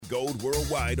gold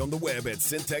worldwide on the web at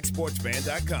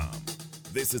syntechsportsfan.com.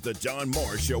 This is the John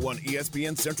Morris Show on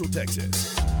ESPN Central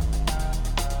Texas.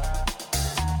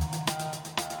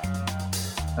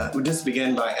 We just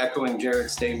begin by echoing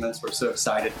Jared's statements. We're so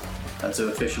excited to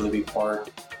officially be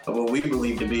part of what we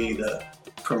believe to be the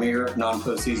premier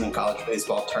non-postseason college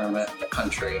baseball tournament in the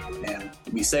country. And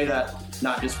we say that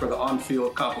not just for the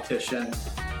on-field competition,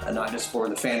 not just for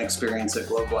the fan experience at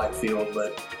Globe Life Field,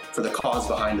 but for the cause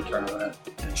behind the tournament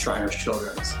and Shriners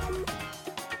Children's.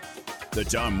 The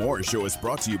John Morris Show is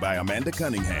brought to you by Amanda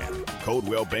Cunningham,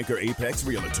 Coldwell Banker Apex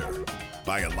Realtor,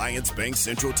 by Alliance Bank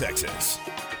Central Texas,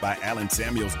 by Allen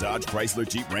Samuels Dodge Chrysler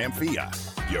Jeep Ram Fiat,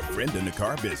 your friend in the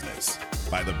car business,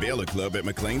 by the Baylor Club at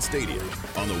McLean Stadium,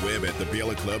 on the web at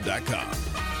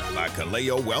thebaylorclub.com, by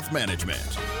Kaleo Wealth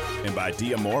Management, and by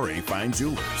Diamore Fine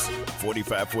Jewelers,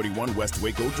 4541 West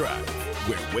Waco Drive,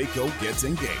 where Waco gets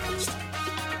engaged.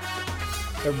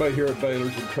 Everybody here at Baylor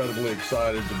is incredibly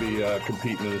excited to be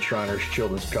competing in the Shriners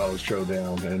Children's College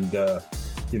Showdown. And,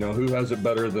 who has it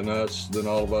better than us, than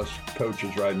all of us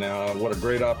coaches right now? What a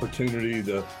great opportunity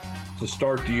to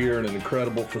start the year in an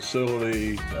incredible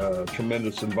facility,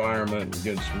 tremendous environment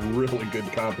against really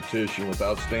good competition with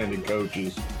outstanding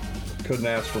coaches. Couldn't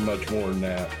ask for much more than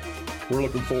that. We're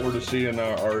looking forward to seeing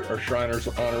our Shriners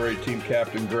honorary team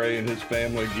captain Gray and his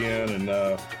family again,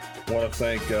 and want to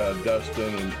thank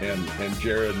Dustin and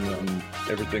Jared and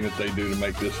everything that they do to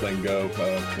make this thing go.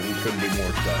 We couldn't be more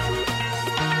excited.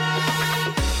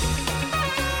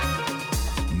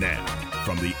 Now,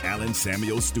 from the Allen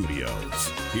Samuels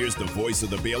Studios, here's the voice of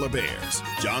the Baylor Bears,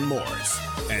 John Morris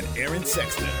and Aaron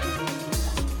Sexton.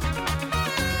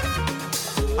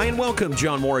 Hi, and welcome,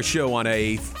 John Morris Show on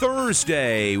a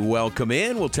Thursday. Welcome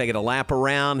in. We'll take it a lap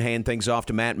around, hand things off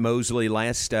to Matt Mosley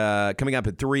coming up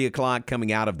at 3 o'clock,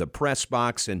 coming out of the press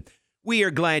box. And we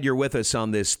are glad you're with us on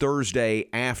this Thursday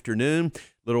afternoon.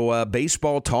 Little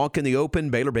baseball talk in the open.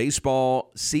 Baylor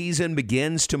baseball season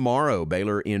begins tomorrow.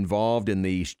 Baylor involved in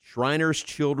the Shriners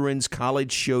Children's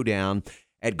College Showdown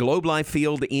at Globe Life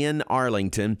Field in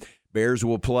Arlington. Bears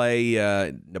will play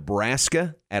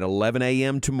Nebraska at 11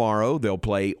 a.m. tomorrow. They'll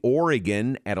play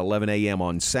Oregon at 11 a.m.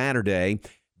 on Saturday.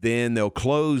 Then they'll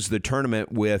close the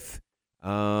tournament with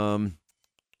Tennessee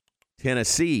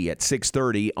at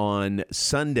 6:30 on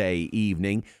Sunday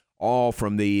evening, all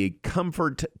from the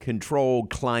comfort-controlled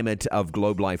climate of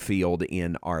Globe Life Field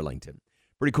in Arlington.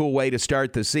 Pretty cool way to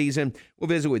start the season. We'll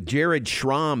visit with Jared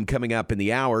Schramm coming up in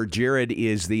the hour. Jared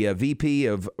is the VP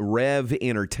of Rev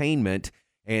Entertainment,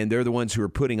 and they're the ones who are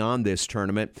putting on this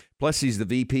tournament. Plus, he's the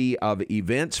VP of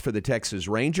events for the Texas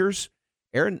Rangers.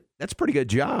 Aaron, that's a pretty good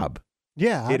job.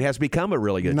 Yeah. It has become a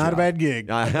really good job. Not a bad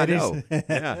gig. I know.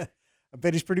 Yeah. I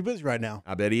bet he's pretty busy right now.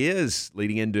 I bet he is,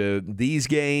 leading into these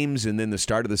games and then the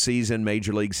start of the season,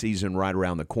 Major League season right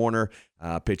around the corner.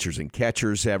 Pitchers and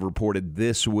catchers have reported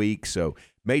this week, so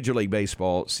Major League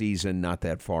Baseball season not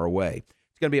that far away.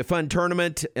 It's going to be a fun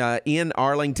tournament in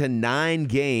Arlington, 9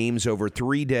 games over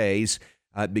 3 days.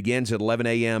 It begins at 11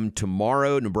 a.m.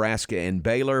 tomorrow, Nebraska and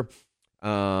Baylor.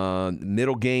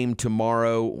 Middle game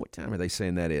tomorrow. What time are they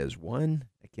saying that is? 1?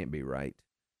 That can't be right.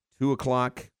 2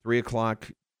 o'clock, 3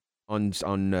 o'clock on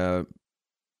here,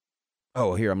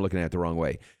 I'm looking at it the wrong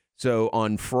way. So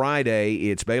on Friday,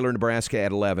 it's Baylor, Nebraska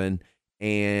at 11,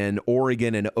 and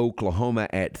Oregon and Oklahoma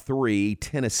at 3,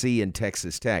 Tennessee and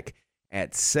Texas Tech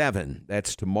at 7.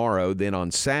 That's tomorrow. Then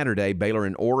on Saturday, Baylor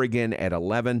and Oregon at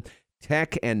 11,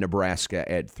 Tech and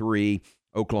Nebraska at 3.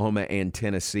 Oklahoma and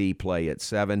Tennessee play at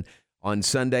 7. On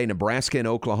Sunday, Nebraska and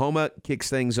Oklahoma kicks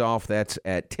things off. That's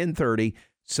at 10:30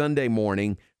 Sunday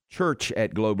morning. Church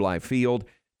at Globe Life Field.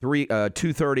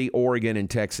 2:30 Oregon and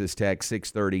Texas Tech.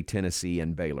 6:30 Tennessee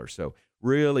and Baylor. So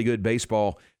really good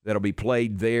baseball that'll be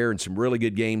played there, and some really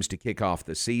good games to kick off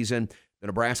the season. The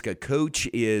Nebraska coach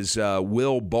is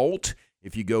Will Bolt.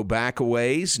 If you go back a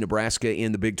ways, Nebraska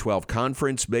in the Big 12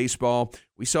 Conference baseball,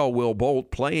 we saw Will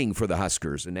Bolt playing for the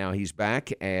Huskers, and now he's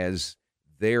back as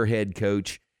their head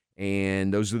coach.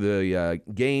 And those are the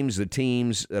games, the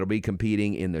teams that'll be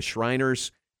competing in the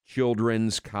Shriners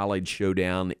Children's College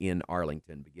Showdown in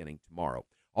Arlington beginning tomorrow.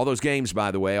 All those games,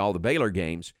 by the way, all the Baylor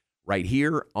games, right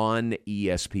here on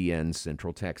ESPN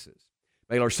Central Texas.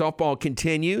 Baylor softball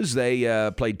continues.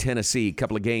 They played Tennessee a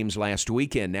couple of games last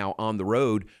weekend, now on the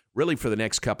road, really for the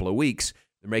next couple of weeks.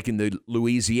 They're making the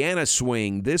Louisiana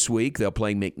swing this week. They'll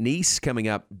play McNeese coming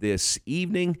up this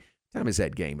evening. What time is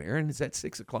that game, Aaron? Is that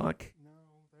 6 o'clock? No.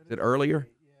 Is it earlier?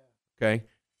 Yeah. Okay.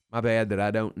 My bad that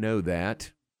I don't know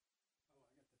that.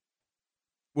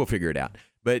 We'll figure it out.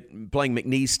 But playing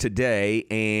McNeese today,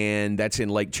 and that's in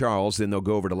Lake Charles. Then they'll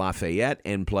go over to Lafayette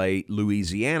and play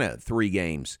Louisiana 3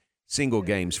 games single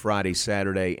games Friday,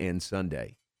 Saturday, and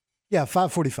Sunday. Yeah,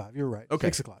 5:45. You're right. Okay.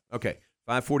 6 o'clock. Okay.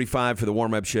 5:45 for the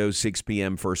warm-up show, 6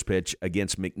 p.m. first pitch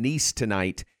against McNeese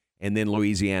tonight, and then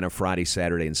Louisiana Friday,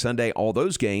 Saturday, and Sunday. All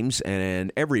those games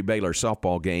and every Baylor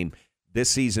softball game this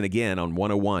season again on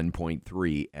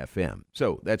 101.3 FM.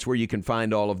 So that's where you can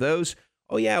find all of those.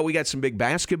 Oh, yeah, we got some big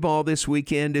basketball this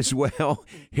weekend as well.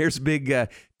 Here's a big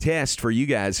test for you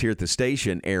guys here at the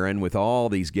station, Aaron, with all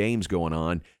these games going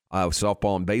on.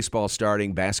 Softball and baseball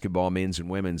starting, basketball, men's and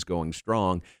women's going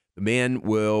strong. The men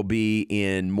will be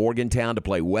in Morgantown to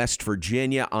play West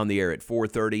Virginia on the air at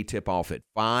 4:30, tip-off at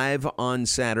 5 on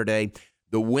Saturday.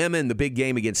 The women, the big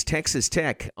game against Texas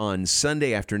Tech on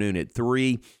Sunday afternoon at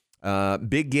 3.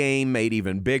 Big game made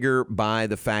even bigger by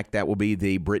the fact that will be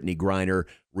the Brittany Griner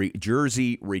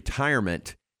jersey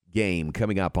retirement game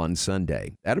coming up on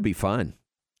Sunday. That'll be fun.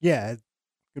 Yeah, it's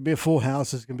gonna be a full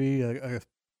house. It's gonna be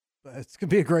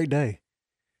a great day.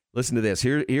 Listen to this.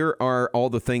 Here are all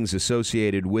the things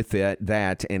associated with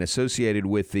that and associated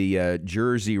with the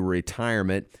jersey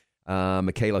retirement.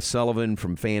 Michaela Sullivan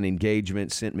from Fan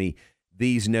Engagement sent me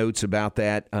these notes about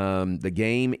that. The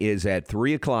game is at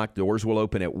 3 o'clock. Doors will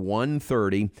open at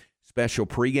 1:30. Special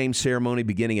pregame ceremony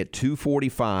beginning at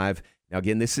 2:45. Now,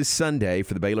 again, this is Sunday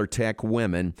for the Baylor Tech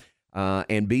women.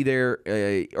 And be there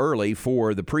early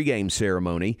for the pregame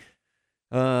ceremony.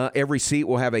 Every seat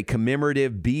will have a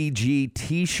commemorative BG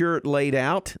T-shirt laid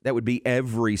out. That would be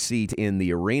every seat in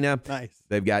the arena. Nice.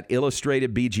 They've got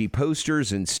illustrated BG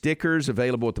posters and stickers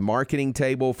available at the marketing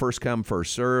table. First come,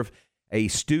 first serve. A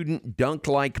student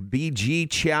dunk-like BG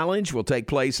challenge will take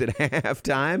place at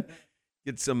halftime.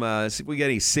 Get some. See if we got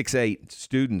any 6'8"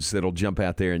 students that'll jump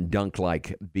out there and dunk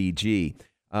like BG.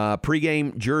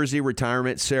 Pre-game jersey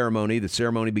retirement ceremony. The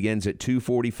ceremony begins at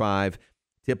 2:45.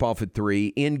 Tip-off at 3.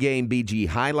 In-game BG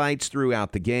highlights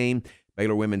throughout the game.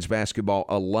 Baylor women's basketball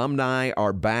alumni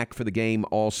are back for the game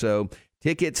also.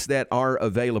 Tickets that are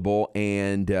available,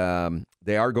 and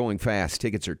they are going fast.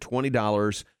 Tickets are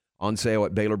 $20 on sale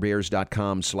at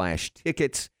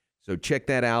BaylorBears.com/tickets. So check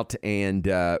that out. And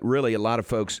really, a lot of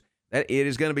folks, it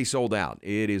is going to be sold out.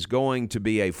 It is going to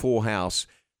be a full house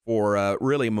for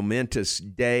really a momentous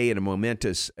day and a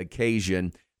momentous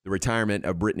occasion. The retirement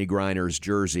of Brittany Griner's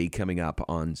jersey coming up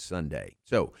on Sunday.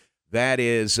 So that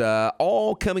is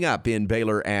all coming up in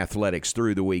Baylor athletics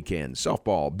through the weekend.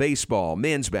 Softball, baseball,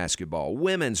 men's basketball,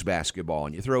 women's basketball,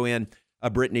 and you throw in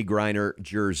a Brittany Griner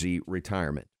jersey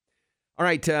retirement. All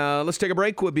right, let's take a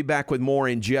break. We'll be back with more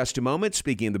in just a moment.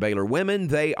 Speaking of the Baylor women,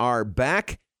 they are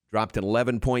back. Dropped an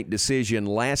 11-point decision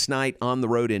last night on the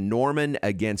road in Norman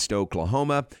against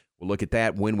Oklahoma. We'll look at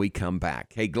that when we come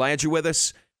back. Hey, glad you're with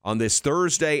us. On this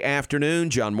Thursday afternoon,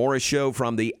 John Morris Show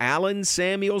from the Allen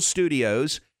Samuels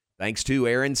Studios. Thanks to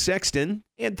Aaron Sexton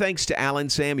and thanks to Allen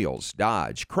Samuels,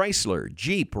 Dodge, Chrysler,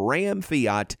 Jeep, Ram,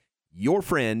 Fiat, your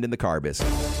friend in the car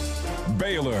business.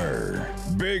 Baylor,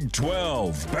 Big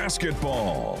 12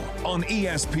 basketball on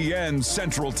ESPN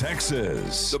Central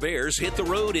Texas. The Bears hit the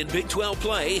road in Big 12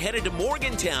 play, headed to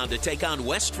Morgantown to take on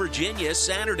West Virginia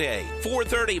Saturday.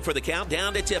 4:30 for the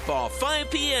countdown to tip-off.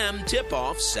 5 p.m.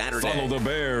 tip-off Saturday. Follow the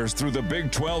Bears through the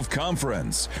Big 12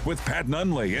 Conference with Pat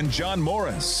Nunley and John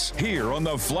Morris here on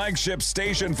the flagship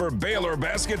station for Baylor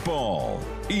basketball,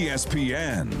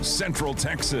 ESPN Central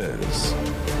Texas.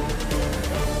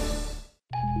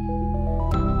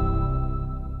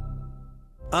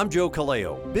 I'm Joe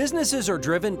Kaleo. Businesses are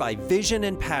driven by vision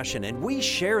and passion, and we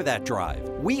share that drive.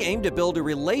 We aim to build a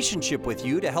relationship with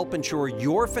you to help ensure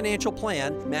your financial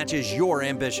plan matches your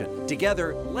ambition.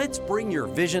 Together, let's bring your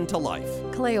vision to life.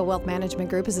 Kaleo Wealth Management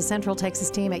Group is a Central Texas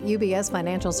team at UBS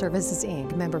Financial Services,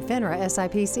 Inc., member FINRA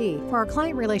SIPC. For our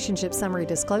client relationship summary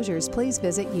disclosures, please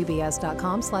visit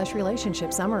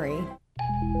ubs.com/relationship summary.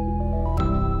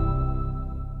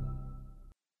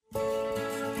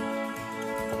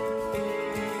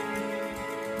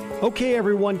 Okay,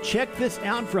 everyone, check this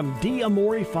out from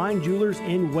D'Amore Fine Jewelers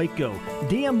in Waco.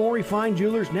 D'Amore Fine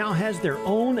Jewelers now has their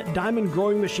own diamond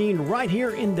growing machine right here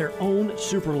in their own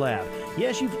super lab.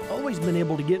 Yes, you've always been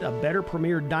able to get a better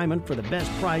premier diamond for the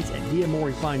best price at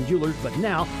D'Amore Fine Jewelers, but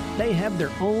now they have their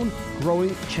own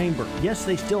growing chamber. Yes,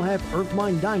 they still have Earth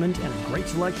Mine diamonds and a great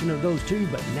selection of those too,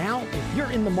 but now if you're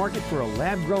in the market for a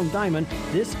lab-grown diamond,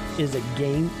 this is a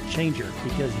game changer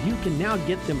because you can now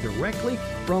get them directly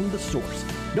from the source.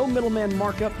 No middleman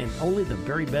markup and only the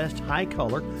very best high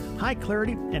color, high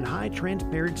clarity, and high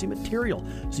transparency material.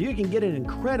 So you can get an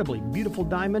incredibly beautiful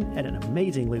diamond at an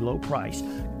amazingly low price.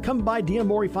 Come by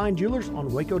D'Amore Fine Jewelers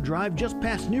on Waco Drive just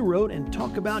past New Road and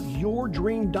talk about your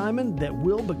dream diamond that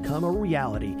will become a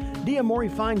reality. D'Amore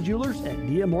Fine Jewelers at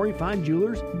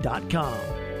D'AmoreFineJewelers.com.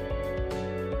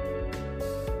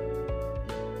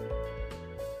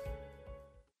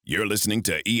 You're listening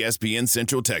to ESPN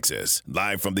Central Texas,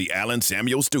 live from the Allen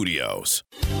Samuel Studios.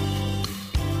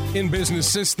 In business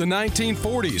since the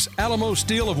 1940s, Alamo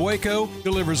Steel of Waco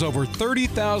delivers over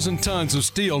 30,000 tons of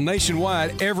steel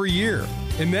nationwide every year.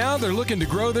 And now they're looking to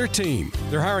grow their team.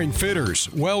 They're hiring fitters,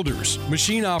 welders,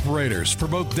 machine operators for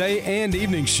both day and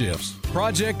evening shifts,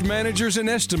 project managers and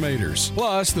estimators.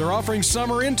 Plus, they're offering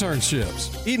summer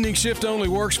internships. Evening shift only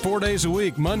works 4 days a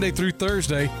week, Monday through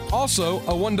Thursday. Also,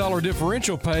 a $1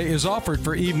 differential pay is offered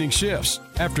for evening shifts.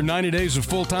 After 90 days of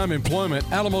full-time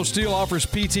employment, Alamo Steel offers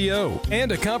PTO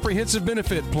and a comprehensive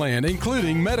benefit plan,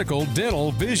 including medical,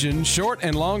 dental, vision, short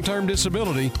and long-term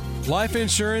disability, life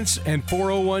insurance, and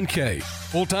 401k.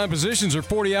 Full-time positions are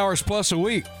 40 hours plus a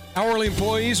week. Hourly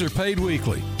employees are paid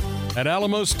weekly. At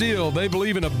Alamo Steel, they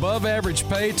believe in above-average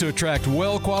pay to attract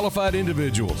well-qualified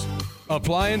individuals.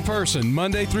 Apply in person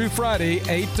Monday through Friday,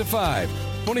 8 to 5.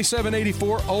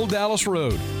 2784 Old Dallas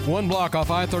Road, 1 block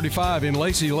off I-35 in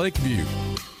Lacey Lakeview.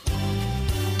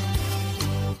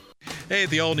 Hey, at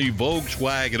the all-new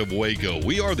Volkswagen of Waco,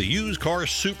 we are the used car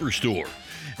superstore.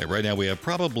 And right now we have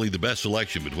probably the best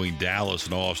selection between Dallas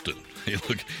and Austin. Hey,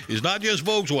 look, it's not just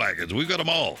Volkswagens. We've got them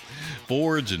all.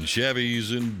 Fords and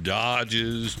Chevys and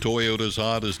Dodges, Toyotas,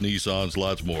 Hondas, Nissans,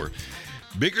 lots more.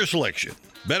 Bigger selection,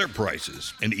 better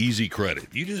prices, and easy credit.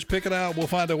 You just pick it out. We'll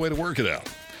find a way to work it out.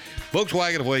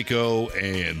 Volkswagen of Waco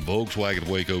and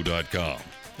VolkswagenofWaco.com.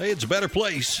 Hey, it's a better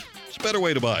place. It's a better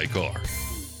way to buy a car.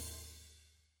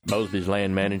 Mosby's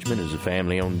Land Management is a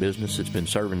family-owned business that's been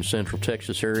serving the Central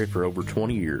Texas area for over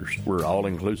 20 years. We're an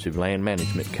all-inclusive land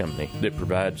management company that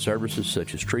provides services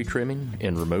such as tree trimming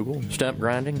and removal, stump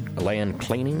grinding, land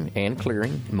cleaning and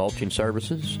clearing, mulching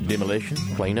services, demolition,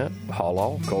 cleanup,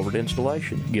 haul-off, culvert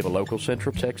installation. Give a local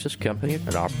Central Texas company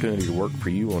an opportunity to work for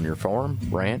you on your farm,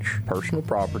 ranch, personal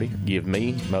property. Give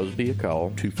me, Mosby, a call,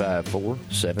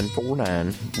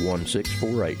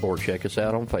 254-749-1648, or check us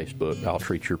out on Facebook. I'll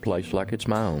treat your place like it's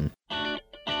my own.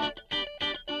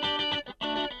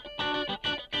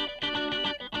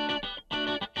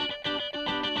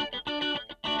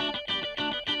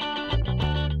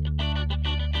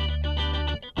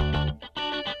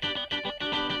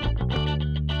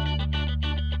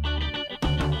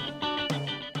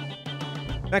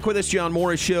 Back with us, John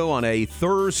Morris Show on a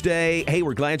Thursday. Hey,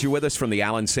 we're glad you're with us from the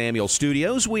Allen Samuel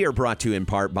Studios. We are brought to you in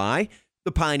part by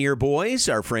the Pioneer Boys,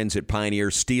 our friends at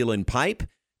Pioneer Steel and Pipe,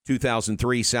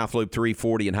 2003 South Loop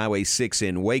 340 and Highway 6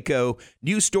 in Waco.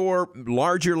 New store,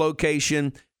 larger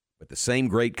location, but the same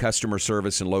great customer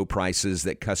service and low prices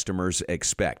that customers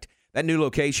expect. That new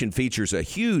location features a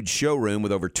huge showroom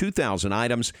with over 2,000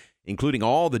 items, including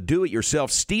all the do-it-yourself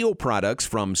steel products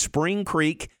from Spring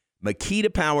Creek,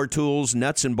 Makita Power Tools,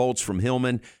 nuts and bolts from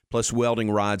Hillman, plus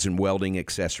welding rods and welding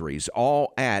accessories,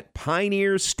 all at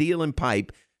Pioneer Steel and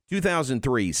Pipe,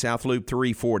 2003 South Loop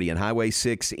 340 and Highway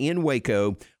 6 in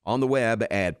Waco, on the web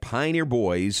at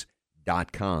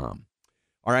pioneerboys.com.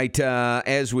 All right,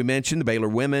 as we mentioned, the Baylor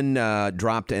women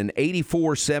dropped an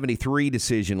 84-73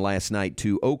 decision last night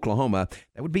to Oklahoma.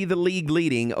 That would be the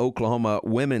league-leading Oklahoma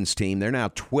women's team. They're now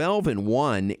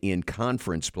 12-1 in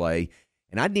conference play.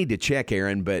 And I'd need to check,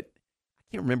 Aaron, but I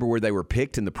can't remember where they were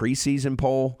picked in the preseason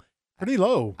poll. Pretty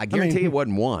low. I guarantee it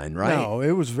wasn't one, right? No,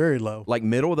 it was very low. Like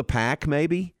middle of the pack,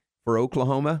 maybe, for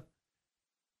Oklahoma?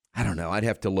 I don't know. I'd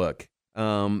have to look.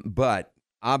 But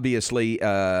obviously,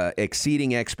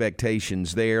 exceeding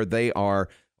expectations there.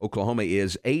 Oklahoma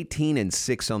is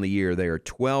 18-6 on the year. They are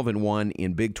 12-1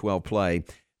 in Big 12 play.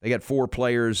 They got 4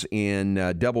 players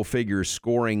in double figures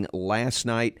scoring last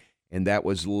night, and that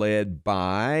was led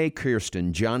by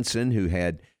Kirsten Johnson, who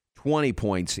had 20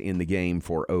 points in the game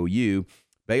for OU.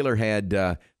 Baylor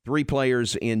had 3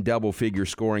 players in double-figure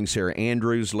scoring. Sarah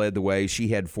Andrews led the way. She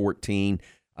had 14.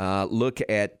 Look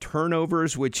at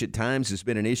turnovers, which at times has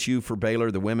been an issue for Baylor,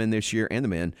 the women this year and the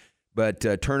men. But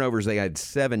turnovers, they had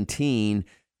 17.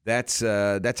 That's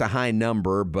a high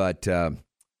number, but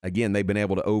again, they've been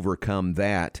able to overcome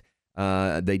that.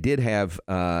 They did have,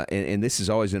 and this is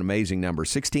always an amazing number,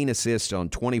 16 assists on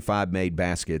 25 made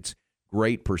baskets.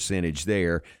 Great percentage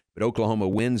there. But Oklahoma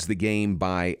wins the game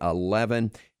by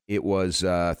 11. It was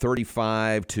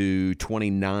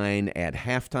 35-29 at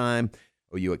halftime.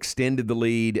 OU extended the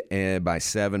lead by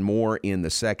 7 more in the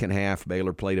second half.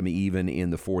 Baylor played them even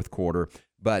in the fourth quarter.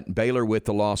 But Baylor, with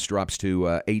the loss, drops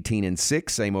to 18-6,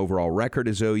 same overall record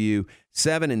as OU,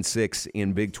 7-6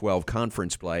 in Big 12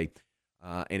 conference play.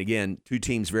 And again, 2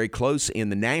 teams very close in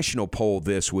the national poll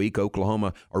this week.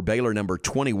 Baylor number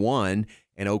 21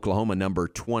 and Oklahoma number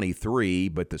 23,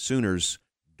 but the Sooners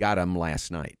got them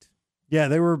last night. Yeah,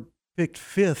 they were picked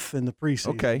 5th in the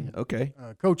preseason. Okay.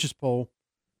 Coaches poll.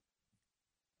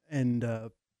 And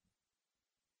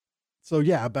So,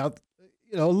 yeah, about,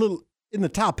 a little in the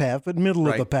top half, but middle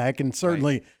of the pack. And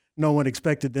certainly no one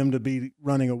expected them to be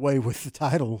running away with the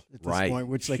title at this point,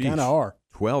 which they kind of are.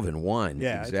 12-1.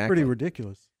 Yeah, exactly. It's pretty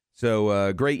ridiculous.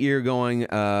 So, great year going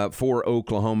for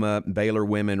Oklahoma. Baylor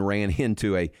women ran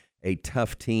into a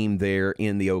tough team there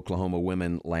in the Oklahoma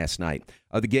women last night.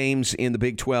 The games in the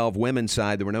Big 12 women's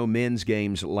side, there were no men's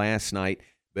games last night,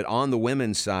 but on the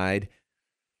women's side,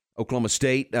 Oklahoma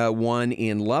State won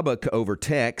in Lubbock over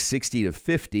Tech,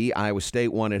 60-50. Iowa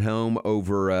State won at home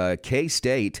over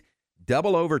K-State.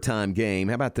 Double overtime game.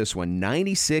 How about this one?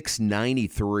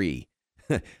 96-93.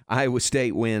 Iowa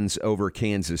State wins over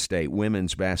Kansas State.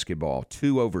 Women's basketball,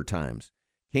 2 overtimes.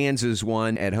 Kansas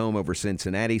won at home over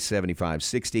Cincinnati,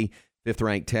 75-60.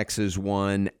 Fifth-ranked Texas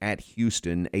won at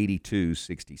Houston,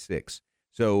 82-66.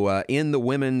 So in the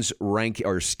women's rank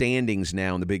or standings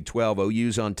now in the Big 12,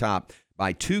 OU's on top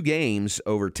by 2 games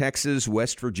over Texas,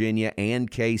 West Virginia, and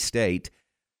K-State.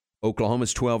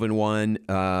 Oklahoma's 12-1.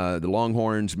 The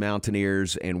Longhorns,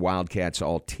 Mountaineers, and Wildcats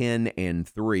all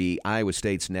 10-3. Iowa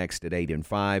State's next at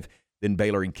 8-5. Then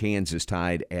Baylor and Kansas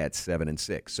tied at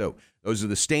 7-6. So those are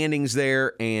the standings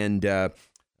there, and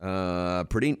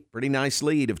pretty nice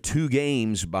lead of 2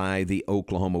 games by the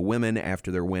Oklahoma women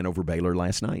after their win over Baylor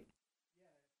last night.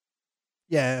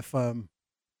 Yeah, if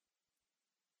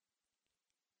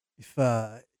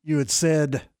you had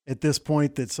said at this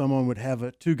point that someone would have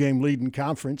a 2-game lead in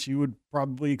conference, you would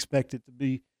probably expect it to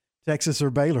be Texas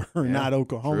or Baylor, not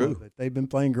Oklahoma. True. But they've been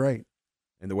playing great.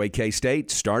 And the way K-State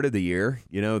started the year,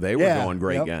 they were going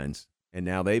great guns. And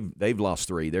now they've lost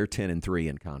 3. They're 10-3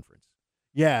 in conference.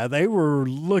 Yeah, they were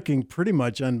looking pretty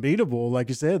much unbeatable. Like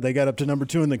you said, they got up to number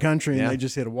 2 in the country and they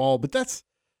just hit a wall. But that's,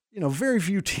 very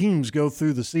few teams go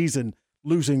through the season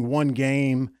losing 1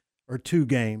 game or 2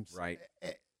 games. Right.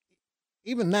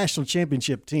 Even national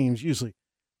championship teams, usually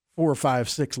 4 or 5,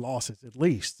 6 losses at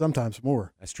least, sometimes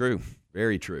more. That's true.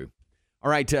 Very true.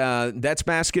 All right, that's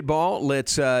basketball.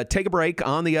 Let's take a break.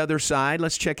 On the other side,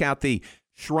 let's check out the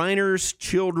Shriners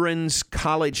Children's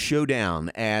College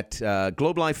Showdown at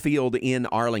Globe Life Field in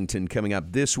Arlington coming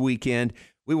up this weekend.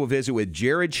 We will visit with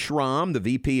Jared Schramm, the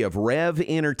VP of Rev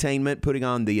Entertainment, putting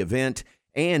on the event,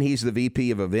 and he's the VP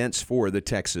of Events for the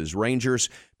Texas Rangers.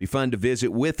 Be fun to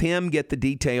visit with him, get the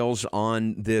details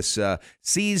on this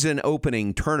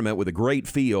season-opening tournament with a great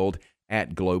field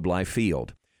at Globe Life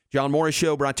Field. John Morris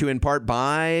Show brought to you in part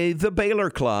by the Baylor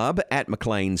Club at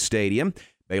McLean Stadium.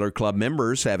 Baylor Club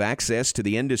members have access to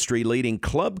the industry-leading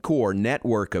Club Core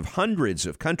network of hundreds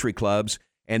of country clubs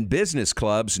and business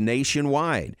clubs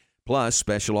nationwide, plus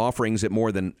special offerings at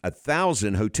more than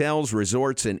 1,000 hotels,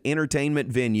 resorts, and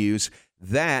entertainment venues.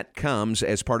 That comes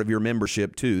as part of your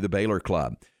membership to the Baylor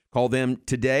Club. Call them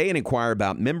today and inquire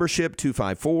about membership,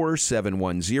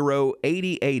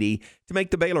 254-710-8080, to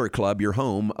make the Baylor Club your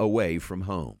home away from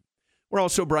home. We're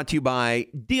also brought to you by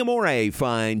D'Amore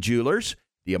Fine Jewelers.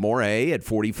 D'Amore at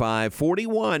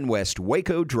 4541 West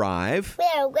Waco Drive.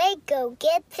 Where Waco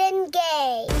gets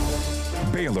engaged.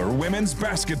 Baylor women's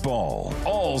basketball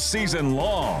all season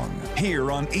long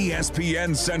here on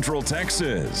ESPN Central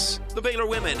Texas. The Baylor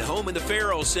women home in the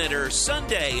Farrell Center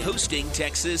Sunday hosting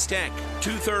Texas Tech.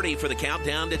 2:30 for the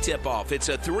countdown to tip-off. It's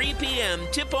a 3 p.m.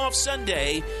 tip-off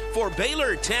Sunday for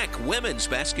Baylor Tech women's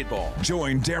basketball.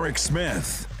 Join Derek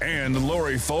Smith and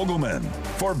Lori Fogelman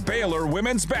for Baylor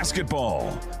women's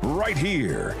basketball right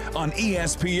here on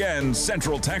ESPN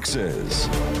Central Texas.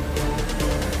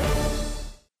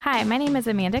 Hi, my name is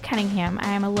Amanda Cunningham.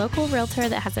 I am a local realtor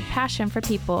that has a passion for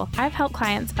people. I've helped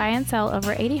clients buy and sell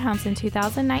over 80 homes in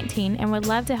 2019 and would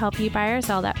love to help you buy or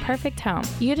sell that perfect home.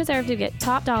 You deserve to get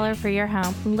top dollar for your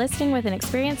home. Listing with an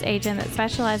experienced agent that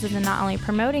specializes in not only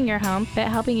promoting your home, but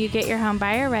helping you get your home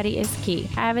buyer ready is key.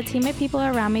 I have a team of people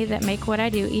around me that make what I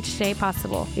do each day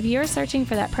possible. If you're searching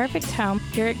for that perfect home,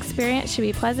 your experience should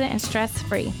be pleasant and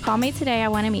stress-free. Call me today. I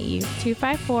want to meet you.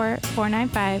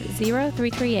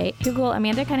 254-495-0338. Google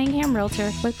Amanda Cunningham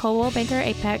Realtor with Coldwell Banker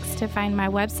Apex to find my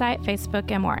website,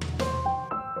 Facebook, and more.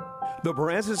 The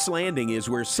Brazos Landing is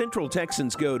where Central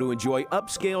Texans go to enjoy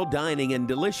upscale dining and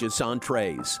delicious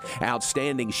entrees,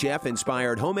 outstanding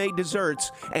chef-inspired homemade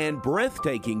desserts, and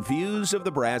breathtaking views of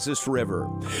the Brazos River.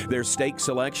 Their steak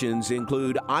selections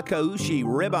include akaushi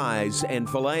ribeyes and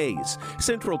fillets,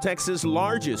 Central Texas'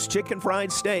 largest chicken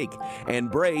fried steak, and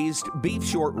braised beef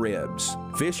short ribs.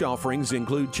 Fish offerings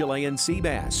include Chilean sea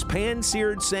bass,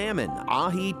 pan-seared salmon,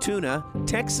 ahi tuna,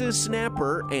 Texas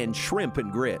snapper, and shrimp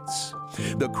and grits.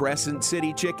 The Crescent Crescent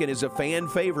City chicken is a fan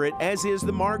favorite, as is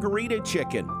the margarita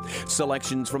chicken.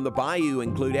 Selections from the Bayou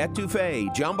include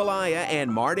etouffee, jambalaya, and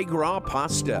Mardi Gras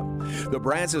pasta. The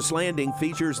Brazos Landing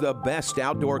features the best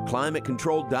outdoor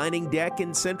climate-controlled dining deck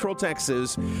in Central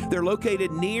Texas. They're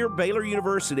located near Baylor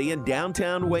University in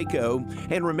downtown Waco.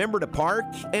 And remember to park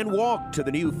and walk to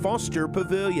the new Foster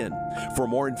Pavilion. For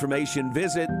more information,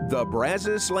 visit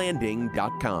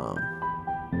thebrazoslanding.com.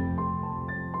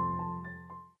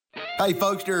 Hey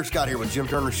folks, Derek Scott here with Jim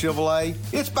Turner Chevrolet.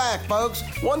 It's back, folks.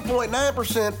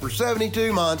 1.9% for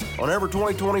 72 months on every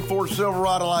 2024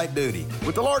 Silverado light duty.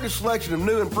 With the largest selection of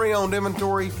new and pre-owned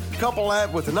inventory, couple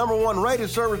that with the #1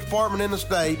 rated service department in the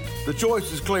state, the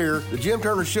choice is clear. The Jim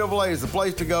Turner Chevrolet is the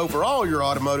place to go for all your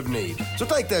automotive needs. So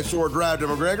take that short drive to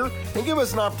McGregor and give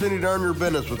us an opportunity to earn your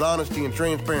business with honesty and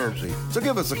transparency. So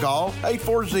give us a call,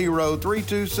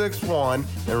 840-3261.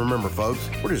 And remember, folks,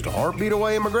 we're just a heartbeat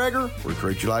away in McGregor. We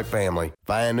treat you like family.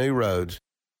 Find new roads.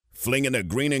 Flinging the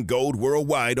green and gold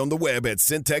worldwide on the web at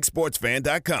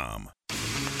CentexSportsFan.com.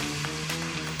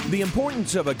 The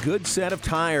importance of a good set of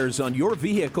tires on your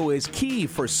vehicle is key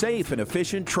for safe and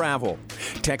efficient travel.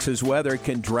 Texas weather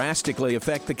can drastically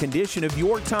affect the condition of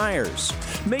your tires.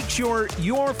 Make sure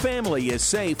your family is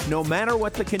safe no matter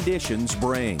what the conditions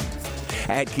bring.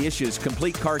 At Gish's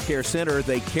Complete Car Care Center,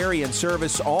 they carry and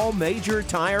service all major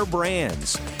tire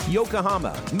brands: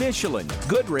 Yokohama, Michelin,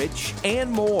 Goodrich, and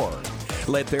more.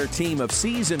 Let their team of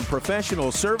seasoned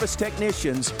professional service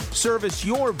technicians service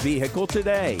your vehicle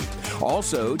today.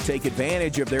 Also, take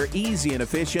advantage of their easy and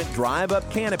efficient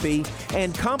drive-up canopy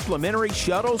and complimentary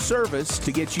shuttle service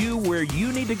to get you where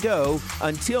you need to go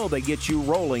until they get you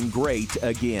rolling great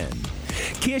again.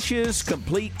 Kish's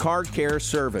Complete Car Care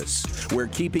Service, where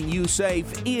keeping you safe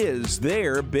is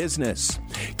their business.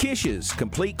 Kish's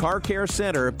Complete Car Care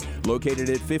Center, located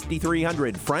at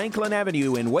 5300 Franklin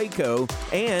Avenue in Waco,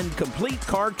 and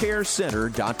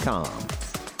CompleteCarCareCenter.com.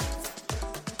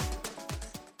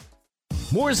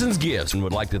 Morrison's Gifts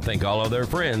would like to thank all of their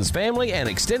friends, family, and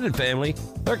extended family,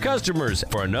 their customers,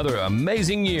 for another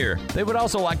amazing year. They would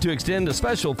also like to extend a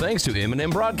special thanks to M&M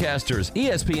Broadcasters,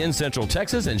 ESPN Central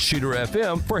Texas, and Shooter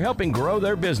FM for helping grow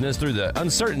their business through the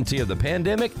uncertainty of the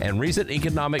pandemic and recent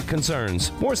economic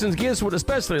concerns. Morrison's Gifts would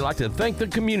especially like to thank the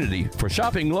community for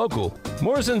shopping local.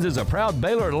 Morrison's is a proud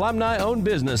Baylor alumni-owned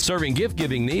business serving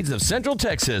gift-giving needs of Central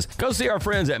Texas. Go see our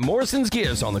friends at Morrison's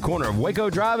Gifts on the corner of Waco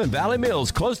Drive and Valley Mills,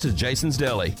 close to Jason's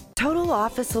Deli. Total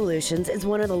Office Solutions is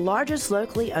one of the largest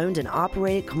locally owned and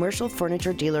operated commercial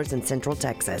furniture dealers in Central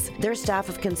Texas. Their staff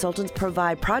of consultants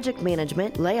provide project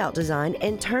management, layout design,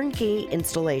 and turnkey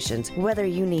installations. Whether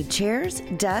you need chairs,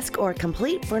 desk, or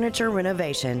complete furniture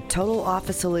renovation, Total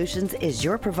Office Solutions is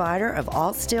your provider of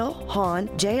all steel, Hahn,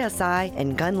 JSI,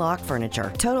 and Gunlock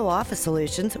furniture. Total Office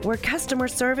Solutions, where customer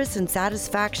service and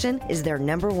satisfaction is their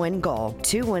 #1 goal.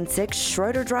 216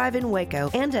 Schroeder Drive in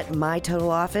Waco and at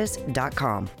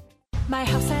mytotaloffice.com. My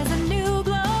house has a new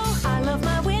glow. I love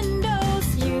my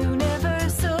windows.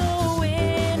 Universal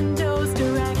Windows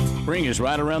Direct. Spring is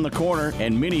right around the corner,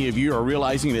 and many of you are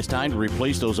realizing it's time to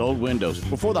replace those old windows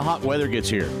before the hot weather gets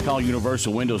here. Call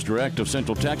Universal Windows Direct of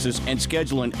Central Texas and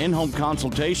schedule an in-home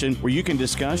consultation where you can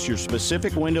discuss your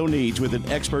specific window needs with an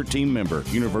expert team member.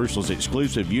 Universal's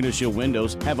exclusive Unishield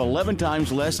windows have 11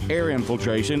 times less air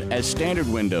infiltration as standard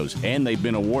windows, and they've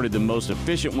been awarded the most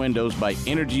efficient windows by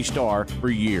Energy Star for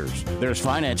years. There's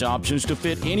finance options to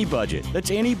fit any budget.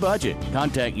 That's any budget.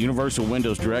 Contact Universal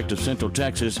Windows Direct of Central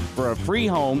Texas for a free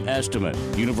home estimate.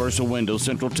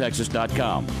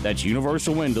 UniversalWindowsCentralTexas.com. That's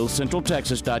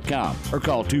UniversalWindowsCentralTexas.com. Or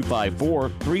call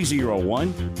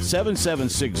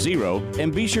 254-301-7760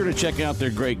 and be sure to check out their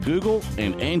great Google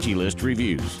and Angie List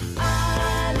reviews.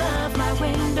 I love my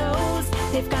windows.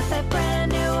 They've got that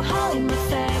brand new home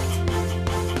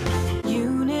effect.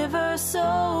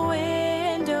 Universal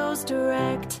Windows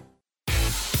Direct.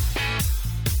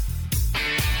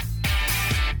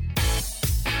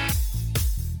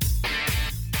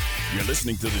 You're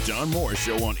listening to The John Morris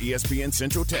Show on ESPN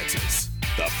Central Texas,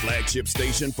 the flagship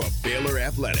station for Baylor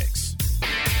Athletics.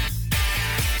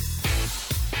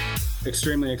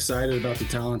 Extremely excited about the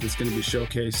talent that's going to be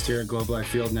showcased here at Globe Life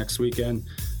Field next weekend.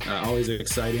 Always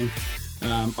exciting.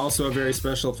 Also, a very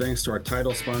special thanks to our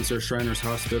title sponsor, Shriners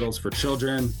Hospitals for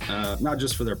Children, not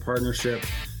just for their partnership,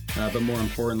 but more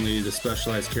importantly, the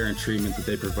specialized care and treatment that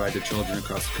they provide to children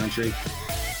across the country.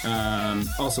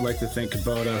 Also like to thank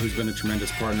Kubota, who's been a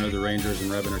tremendous partner of the Rangers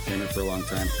and Rev Entertainment for a long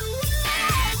time.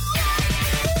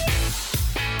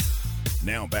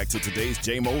 Now back to today's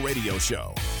JMO Radio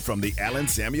Show from the Allen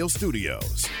Samuel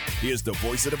Studios. Here's the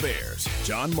voice of the Bears,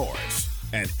 John Morris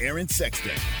and Aaron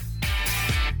Sexton.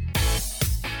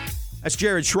 That's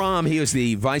Jared Schramm. He is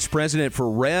the Vice President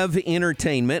for Rev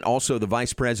Entertainment, also the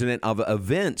Vice President of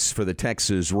Events for the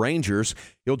Texas Rangers.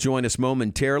 He'll join us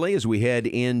momentarily as we head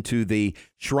into the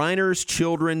Shriners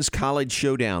Children's College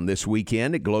Showdown this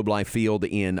weekend at Globe Life Field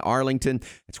in Arlington.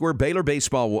 It's where Baylor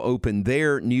baseball will open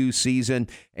their new season.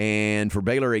 And for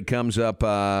Baylor, it comes up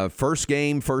first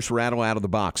game, first rattle out of the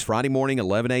box. Friday morning,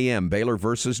 11 a.m., Baylor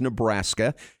versus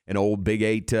Nebraska. An old Big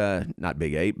 8, not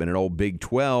Big 8, but an old Big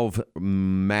 12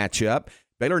 matchup.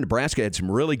 Baylor and Nebraska had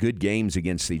some really good games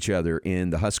against each other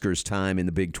in the Huskers' time in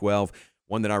the Big 12.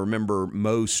 One that I remember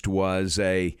most was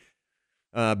a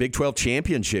Big 12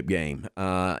 championship game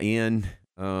it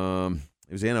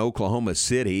was in Oklahoma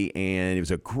City, and it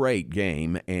was a great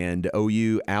game. And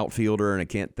OU outfielder, and I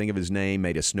can't think of his name,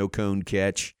 made a snow cone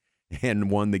catch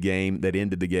and won the game that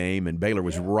ended the game, and Baylor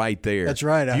was right there. That's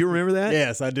right. Do you remember that?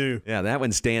 Yes, I do. Yeah, that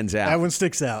one stands out. That one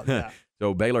sticks out. Yeah.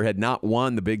 So Baylor had not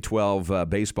won the Big 12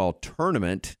 baseball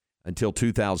tournament until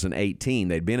 2018.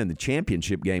 They'd been in the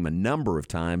championship game a number of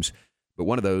times, but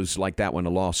one of those, like that one, a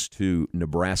loss to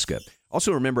Nebraska.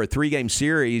 Also remember a 3-game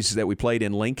series that we played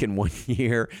in Lincoln one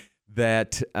year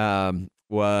that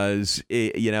was,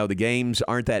 the games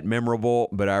aren't that memorable,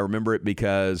 but I remember it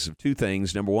because of two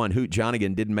things. Number one, Hoot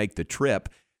Jonigan didn't make the trip,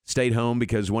 stayed home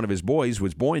because one of his boys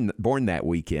was born that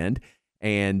weekend,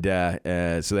 and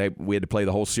so we had to play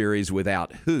the whole series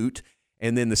without Hoot.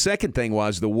 And then the second thing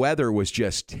was the weather was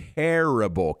just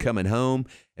terrible coming home,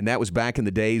 and that was back in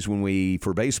the days when we,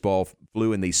 for baseball,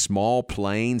 flew in these small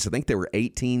planes. I think they were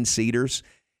 18-seaters,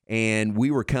 and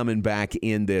we were coming back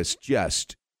in this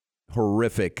just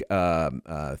horrific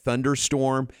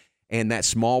thunderstorm, and that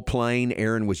small plane,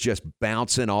 Aaron, was just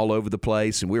bouncing all over the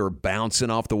place, and we were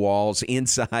bouncing off the walls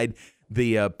inside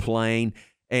the plane,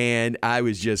 and I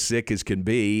was just sick as can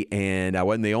be, and I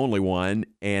wasn't the only one,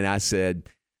 and I said,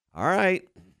 all right,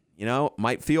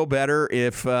 might feel better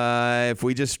if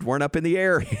we just weren't up in the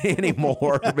air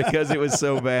anymore because it was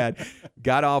so bad.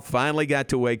 Finally got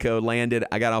to Waco, landed,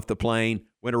 I got off the plane,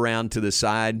 went around to the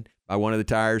side by one of the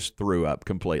tires, threw up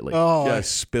completely. Oh.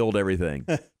 Just spilled everything.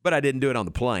 But I didn't do it on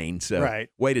the plane, so right.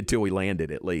 Waited till we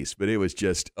landed at least. But it was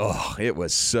just, it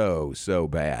was so, so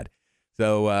bad.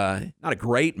 So not a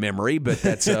great memory, but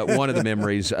that's one of the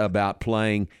memories about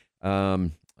playing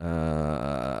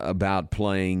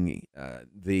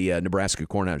the Nebraska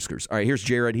Cornhuskers. All right, here's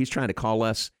Jared. He's trying to call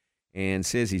us and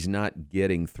says he's not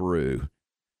getting through. Would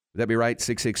that be right?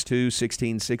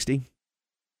 662-1660?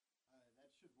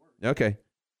 Okay.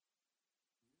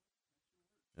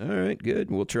 All right,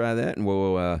 good. We'll try that, and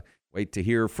we'll wait to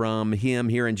hear from him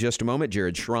here in just a moment.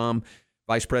 Jared Schramm,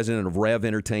 Vice President of Rev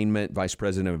Entertainment, Vice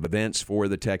President of Events for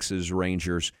the Texas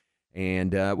Rangers.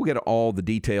 And we'll get all the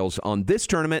details on this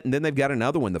tournament, and then they've got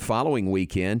another one the following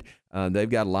weekend. They've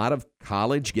got a lot of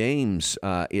college games,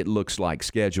 it looks like,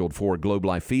 scheduled for Globe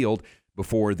Life Field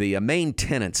before the main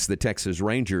tenants, the Texas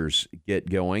Rangers, get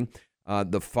going.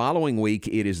 The following week,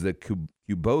 it is the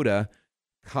Kubota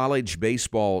College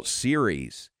Baseball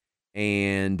Series.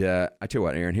 And I tell you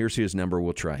what, Aaron, here's his number.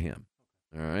 We'll try him.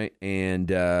 All right. And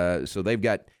so they've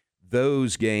got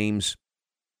those games.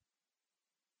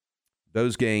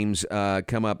 Those games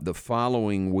come up the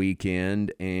following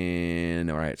weekend. And,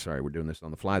 all right, sorry, we're doing this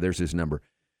on the fly. There's his number.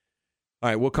 All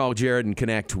right, we'll call Jared and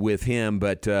connect with him.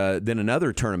 But then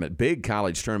another tournament, big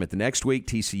college tournament the next week.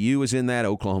 TCU is in that.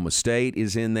 Oklahoma State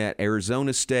is in that.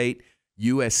 Arizona State,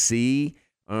 USC,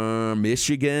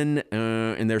 Michigan,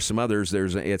 and there's some others.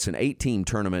 It's an 8-team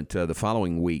tournament the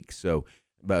following week. So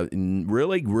but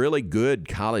really, really good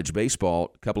college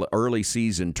baseball, a couple of early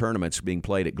season tournaments being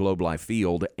played at Globe Life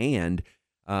Field, and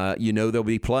they'll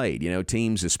be played.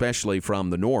 Teams, especially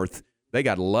from the north, they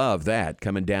got to love that,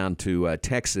 coming down to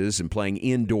Texas and playing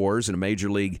indoors in a major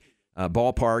league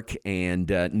ballpark, and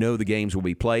know the games will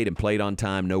be played and played on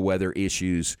time, no weather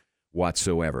issues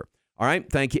whatsoever. All right,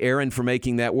 thank you, Aaron, for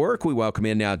making that work. We welcome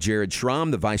in now Jared Schramm,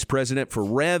 the Vice President for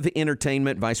Rev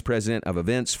Entertainment, Vice President of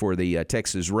Events for the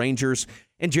Texas Rangers.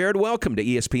 And Jared, welcome to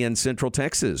ESPN Central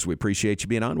Texas. We appreciate you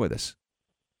being on with us.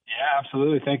 Yeah,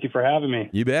 absolutely. Thank you for having me.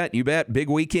 You bet. You bet. Big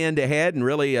weekend ahead, and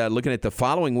really looking at the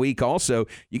following week also.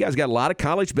 You guys got a lot of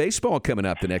college baseball coming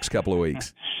up the next couple of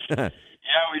weeks. Yeah,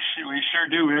 we sure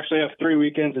do. We actually have 3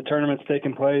 weekends of tournaments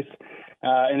taking place.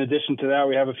 In addition to that,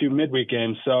 we have a few midweek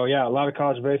games. So, yeah, a lot of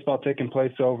college baseball taking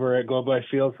place over at Globe Life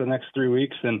Field for the next 3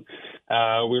 weeks, and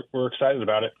we're excited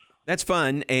about it. That's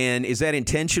fun. And is that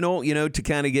intentional, to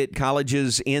kind of get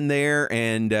colleges in there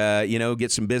and,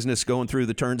 get some business going through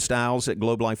the turnstiles at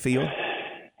Globe Life Field?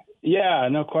 Yeah,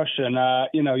 no question.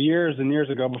 Years and years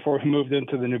ago, before we moved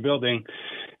into the new building,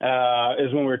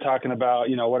 is when we were talking about,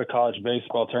 what a college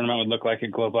baseball tournament would look like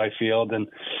at Globe Life Field. And,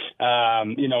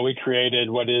 we created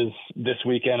what is this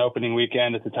weekend, opening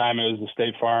weekend. At the time, it was the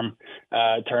State Farm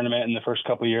tournament in the first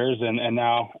couple of years. And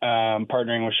now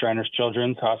partnering with Shriners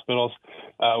Children's Hospitals,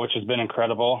 which has been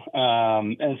incredible.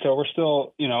 And so we're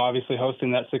still, obviously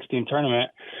hosting that 16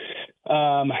 tournament.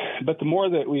 But the more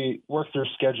that we work through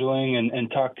scheduling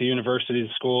and talk to universities,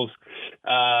 schools,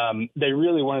 they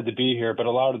really wanted to be here, but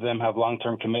a lot of them have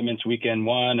long-term commitments, weekend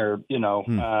one or,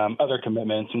 other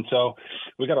commitments. And so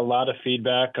we got a lot of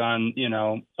feedback on,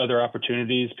 other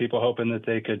opportunities, people hoping that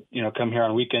they could, come here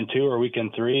on weekend 2 or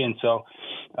weekend 3. And so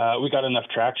we got enough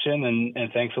traction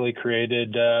and thankfully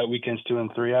created weekends 2 and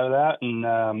 3 out of that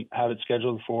and have it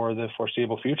scheduled for the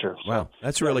foreseeable future. So wow,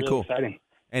 that's really cool. Exciting.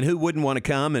 And who wouldn't want to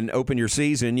come and open your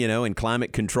season, in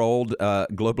climate-controlled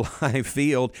Globe Life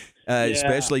Field,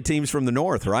 especially teams from the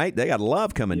north, right? They got to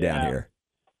love coming down here.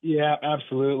 Yeah,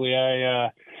 absolutely.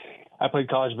 I played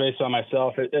college baseball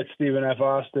myself at Stephen F.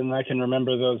 Austin. I can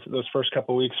remember those first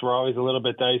couple of weeks were always a little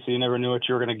bit dicey. You never knew what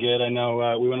you were going to get. I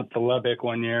know we went up to Lubbock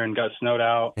one year and got snowed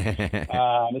out.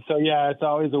 So, it's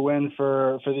always a win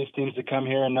for these teams to come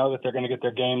here and know that they're going to get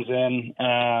their games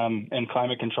in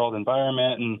climate-controlled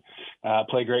environment and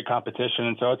play great competition.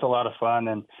 And so it's a lot of fun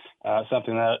and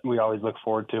something that we always look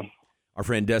forward to. Our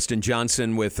friend Dustin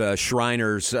Johnson with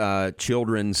Shriners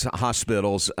Children's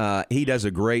Hospitals, he does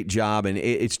a great job, and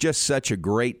it's just such a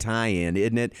great tie-in,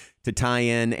 isn't it, to tie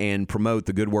in and promote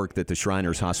the good work that the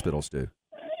Shriners Hospitals do?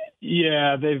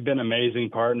 Yeah, they've been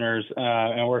amazing partners,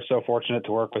 and we're so fortunate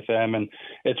to work with them, and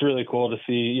it's really cool to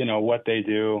see, what they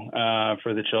do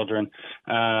for the children.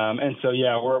 And so,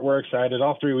 we're excited.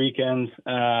 All 3 weekends,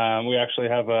 we actually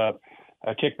have a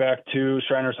kickback to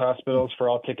Shriners Hospitals for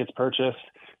all tickets purchased.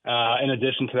 In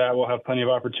addition to that, we'll have plenty of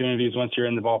opportunities once you're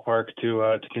in the ballpark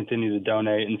to continue to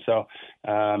donate. And so,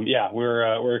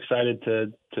 we're excited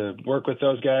to work with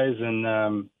those guys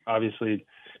and obviously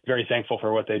very thankful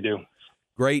for what they do.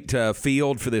 Great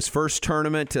field for this first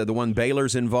tournament, the one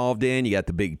Baylor's involved in. You got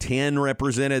the Big Ten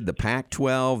represented, the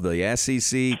Pac-12, the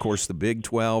SEC, of course, the Big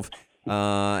 12,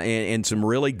 and some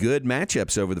really good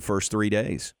matchups over the first 3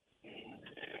 days.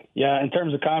 Yeah, in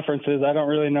terms of conferences, I don't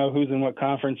really know who's in what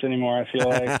conference anymore. I feel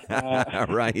like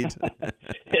right.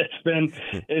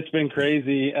 It's been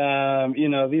crazy.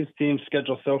 These teams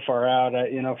schedule so far out.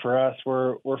 For us,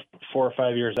 we're 4 or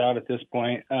 5 years out at this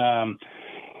point.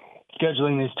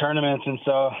 Scheduling these tournaments, and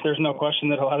so there's no question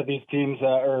that a lot of these teams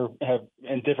have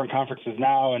in different conferences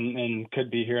now and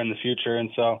could be here in the future. And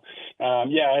so,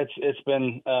 it's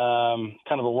been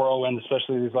kind of a whirlwind,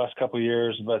 especially these last couple of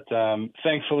years. But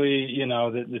thankfully,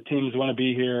 the teams want to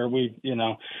be here. We,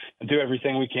 do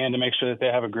everything we can to make sure that they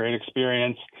have a great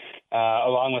experience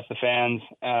along with the fans.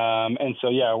 And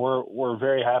so, we're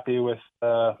very happy with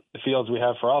the fields we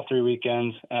have for all 3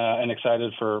 weekends and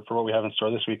excited for what we have in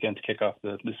store this weekend to kick off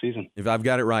the season. If I've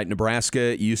got it right,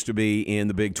 Nebraska used to be in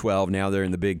the Big 12. Now they're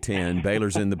in the Big 10.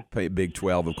 Baylor's in the Big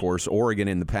 12, of course. Oregon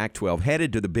in the Pac-12,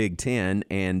 headed to the Big 10,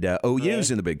 and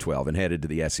OU's in the Big 12 and headed to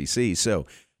the SEC. So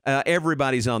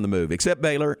everybody's on the move except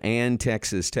Baylor and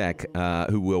Texas Tech,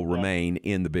 who will remain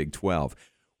in the Big 12.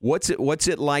 What's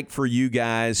it like for you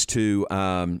guys to,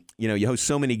 you host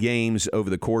so many games over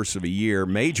the course of a year,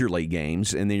 major league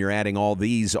games, and then you're adding all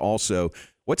these also.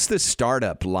 What's the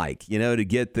startup like, to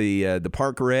get the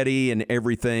park ready and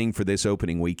everything for this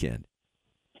opening weekend?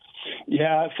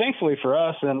 Yeah, thankfully for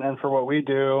us and for what we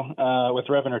do with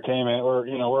Rev Entertainment,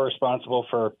 we're responsible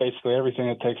for basically everything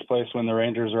that takes place when the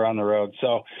Rangers are on the road.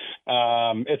 So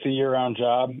it's a year-round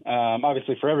job,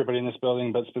 obviously for everybody in this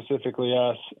building, but specifically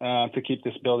us to keep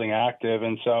this building active.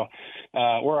 And so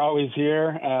we're always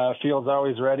here. Field's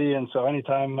always ready. And so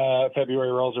anytime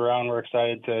February rolls around, we're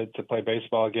excited to play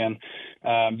baseball again.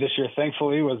 This year,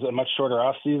 thankfully, was a much shorter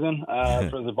off season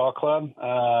for the ball club.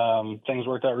 Things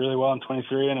worked out really well in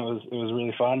 23, and it was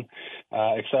really fun.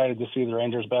 Excited to see the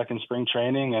Rangers back in spring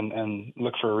training and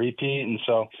look for a repeat. And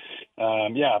so,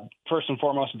 first and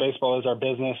foremost, baseball is our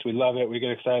business. We love it. We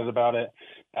get excited about it.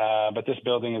 But this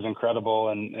building is incredible,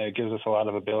 and it gives us a lot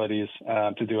of abilities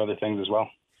to do other things as well.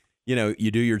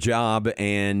 You do your job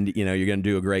and, you're going to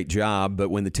do a great job. But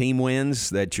when the team wins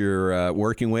that you're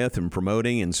working with and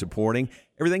promoting and supporting,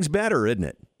 everything's better, isn't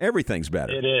it? Everything's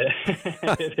better. It is.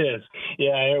 It is.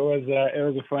 Yeah, it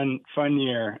was a fun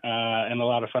year and a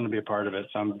lot of fun to be a part of it.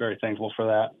 So I'm very thankful for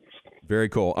that. Very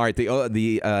cool. All right,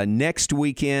 the next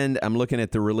weekend, I'm looking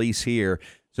at the release here.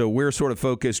 So we're sort of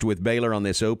focused with Baylor on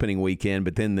this opening weekend,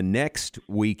 but then the next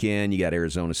weekend, you got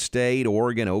Arizona State,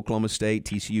 Oregon, Oklahoma State,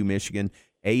 TCU, Michigan,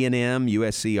 A&M,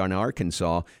 USC, and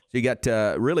Arkansas. So you got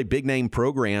really big-name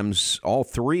programs all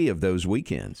three of those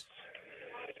weekends.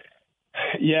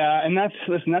 Yeah, and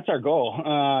that's our goal.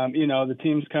 The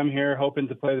teams come here hoping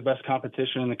to play the best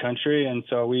competition in the country, and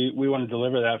so we want to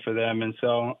deliver that for them. And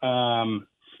so,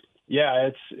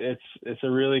 it's a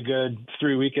really good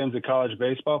 3 weekends of college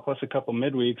baseball plus a couple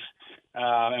midweeks,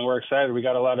 and we're excited. We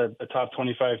got a lot of top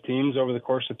 25 teams over the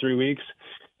course of 3 weeks,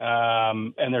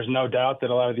 and there's no doubt that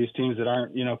a lot of these teams that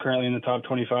aren't currently in the top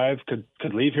 25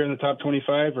 could leave here in the top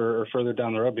 25 or further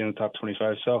down the road be in the top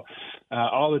 25. So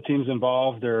all the teams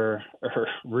involved are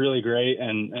really great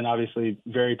and obviously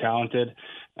very talented,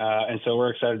 and so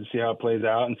we're excited to see how it plays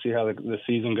out and see how the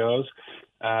season goes.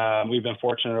 We've been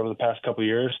fortunate over the past couple of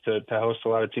years to host a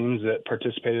lot of teams that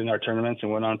participated in our tournaments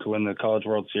and went on to win the College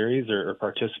World Series or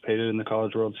participated in the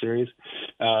College World Series.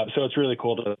 So it's really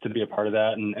cool to be a part of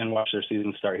that and watch their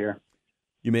season start here.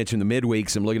 You mentioned the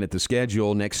midweeks. I'm looking at the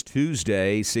schedule. Next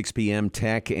Tuesday, 6 p.m.,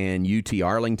 Tech and UT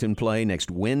Arlington play. Next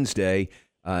Wednesday,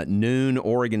 noon,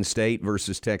 Oregon State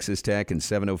versus Texas Tech, and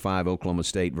 7:05, Oklahoma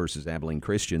State versus Abilene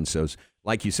Christian. So,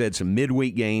 like you said, some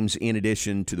midweek games in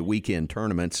addition to the weekend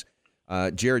tournaments.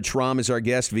 Jared Schramm is our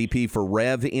guest, VP for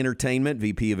Rev Entertainment,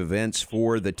 VP of Events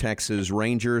for the Texas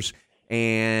Rangers.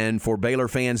 And for Baylor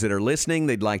fans that are listening,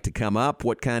 they'd like to come up.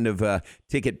 What kind of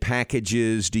ticket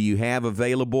packages do you have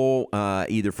available,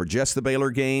 either for just the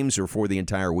Baylor games or for the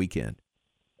entire weekend?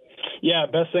 Yeah,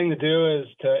 best thing to do is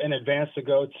in advance to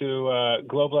go to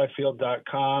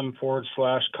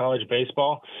globelifefield.com/college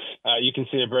baseball. You can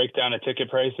see a breakdown of ticket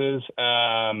prices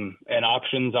and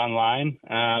options online.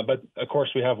 But, of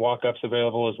course, we have walk-ups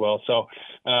available as well. So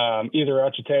either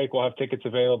route you take, we'll have tickets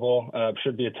available.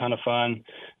 Should be a ton of fun,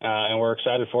 and we're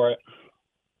excited for it.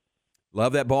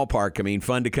 Love that ballpark. I mean,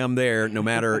 fun to come there no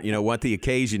matter, what the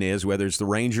occasion is, whether it's the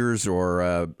Rangers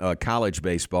or college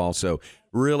baseball. So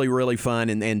really, really fun.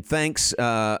 And thanks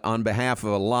on behalf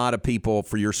of a lot of people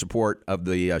for your support of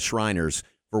the Shriners,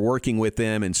 for working with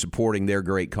them and supporting their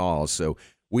great cause. So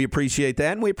we appreciate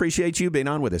that, and we appreciate you being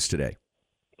on with us today.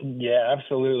 Yeah,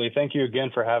 absolutely. Thank you again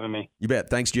for having me. You bet.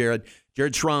 Thanks, Jared.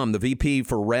 Jared Schramm, the VP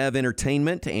for Rev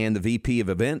Entertainment and the VP of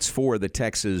Events for the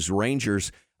Texas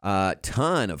Rangers.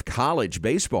 Ton of college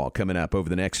baseball coming up over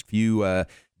the next few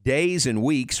days and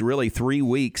weeks, really 3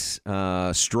 weeks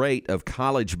straight of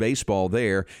college baseball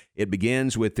there. It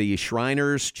begins with the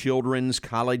Shriners Children's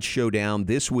College Showdown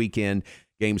this weekend.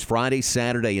 Games Friday,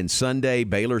 Saturday, and Sunday.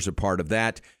 Baylor's a part of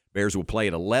that. Bears will play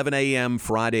at 11 a.m.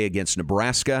 Friday against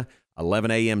Nebraska,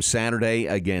 11 a.m. Saturday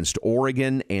against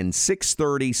Oregon, and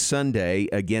 6:30 Sunday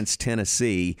against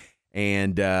Tennessee.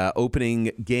 And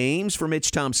opening games for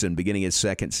Mitch Thompson, beginning his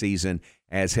second season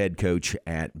as head coach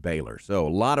at Baylor. So a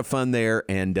lot of fun there,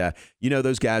 and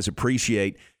those guys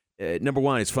appreciate, number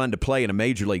one, it's fun to play in a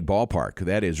major league ballpark.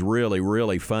 That is really,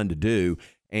 really fun to do.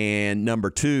 And number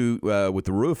two, with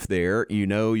the roof there,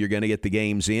 you're going to get the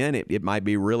games in. It might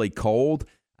be really cold.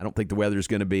 I don't think the weather's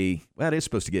going to be, it is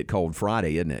supposed to get cold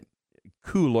Friday, isn't it?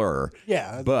 Cooler,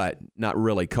 but not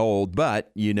really cold.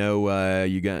 But you're not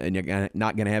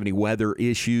going to have any weather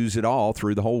issues at all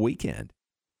through the whole weekend.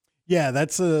 Yeah,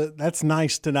 that's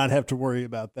nice to not have to worry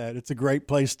about that. It's a great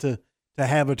place to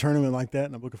have a tournament like that,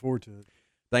 and I'm looking forward to it.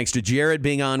 Thanks to Jared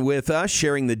being on with us,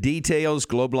 sharing the details.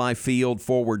 Globe Life Field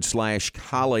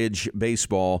 /college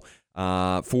baseball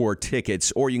for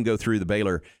tickets, or you can go through the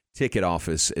Baylor ticket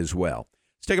office as well.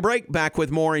 Let's take a break. Back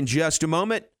with more in just a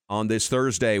moment. On this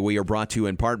Thursday, we are brought to you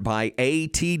in part by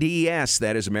ATDS.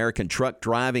 That is American Truck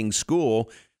Driving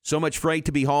School. So much freight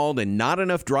to be hauled and not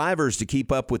enough drivers to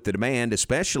keep up with the demand,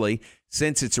 especially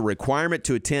since it's a requirement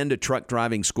to attend a truck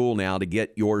driving school now to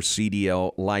get your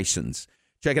CDL license.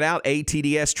 Check it out.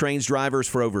 ATDS trains drivers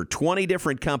for over 20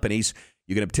 different companies.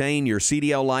 You can obtain your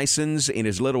CDL license in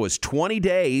as little as 20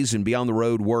 days and be on the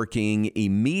road working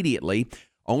immediately.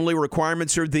 Only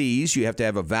requirements are these. You have to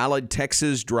have a valid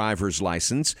Texas driver's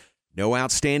license, no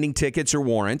outstanding tickets or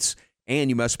warrants, and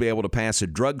you must be able to pass a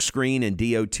drug screen and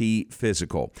DOT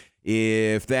physical.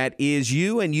 If that is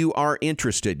you and you are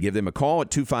interested, give them a call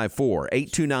at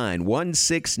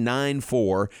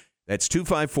 254-829-1694. That's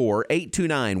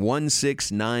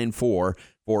 254-829-1694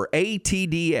 for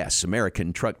ATDS,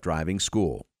 American Truck Driving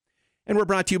School. And we're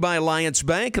brought to you by Alliance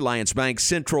Bank. Alliance Bank,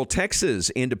 Central Texas,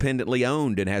 independently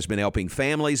owned and has been helping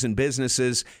families and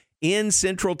businesses in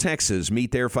Central Texas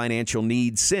meet their financial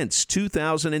needs since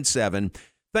 2007,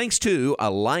 thanks to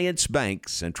Alliance Bank,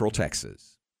 Central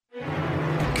Texas.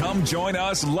 Come join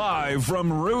us live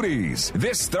from Rudy's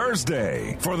this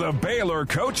Thursday for the Baylor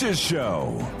Coaches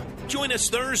Show. Join us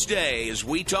Thursday as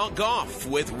we talk golf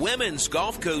with women's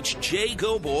golf coach Jay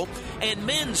Goebel and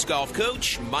men's golf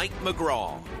coach Mike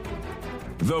McGraw.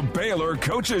 The Baylor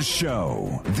Coaches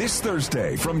Show, this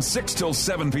Thursday from 6 till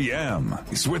 7 p.m.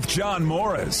 It's with John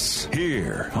Morris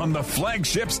here on the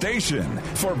flagship station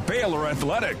for Baylor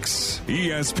Athletics,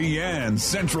 ESPN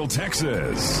Central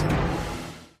Texas.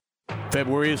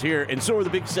 February is here, and so are the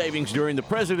big savings during the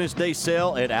President's Day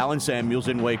sale at Allen Samuels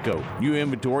in Waco. New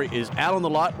inventory is out on the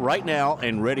lot right now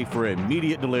and ready for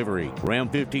immediate delivery. Ram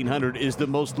 1500 is the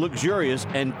most luxurious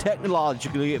and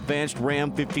technologically advanced Ram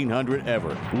 1500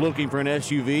 ever. Looking for an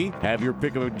SUV? Have your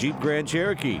pick of a Jeep Grand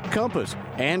Cherokee, Compass,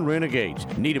 and Renegades.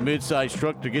 Need a mid-sized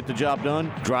truck to get the job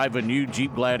done? Drive a new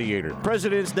Jeep Gladiator.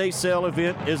 President's Day sale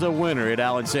event is a winner at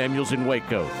Allen Samuels in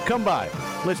Waco. Come by.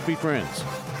 Let's be friends.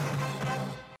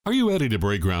 Are you ready to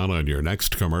break ground on your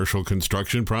next commercial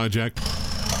construction project?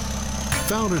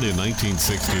 Founded in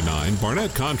 1969,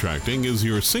 Barnett Contracting is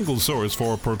your single source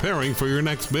for preparing for your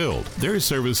next build. Their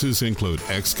services include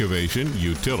excavation,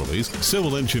 utilities,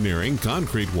 civil engineering,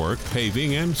 concrete work,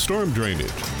 paving, and storm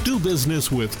drainage. Do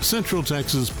business with Central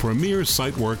Texas' premier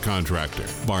site work contractor,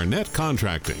 Barnett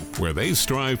Contracting, where they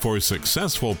strive for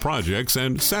successful projects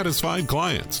and satisfied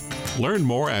clients. Learn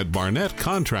more at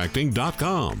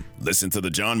barnettcontracting.com. Listen to the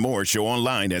John Moore Show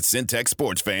online at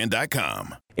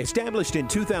centexsportsfan.com. Established in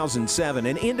 2007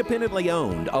 and independently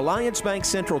owned, Alliance Bank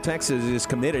Central Texas is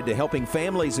committed to helping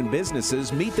families and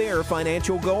businesses meet their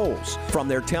financial goals. From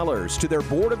their tellers to their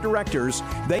board of directors,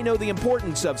 they know the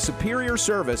importance of superior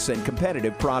service and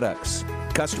competitive products.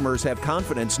 Customers have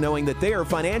confidence knowing that their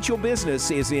financial business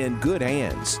is in good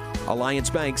hands. Alliance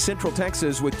Bank Central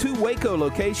Texas with 2 Waco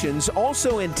locations,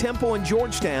 also in Temple and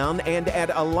Georgetown, and at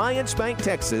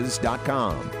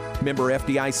alliancebanktexas.com. Member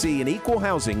FDIC and equal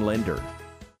housing lender.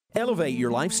 Elevate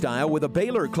your lifestyle with a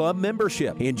Baylor Club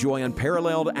membership. Enjoy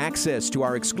unparalleled access to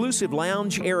our exclusive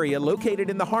lounge area located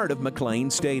in the heart of McLean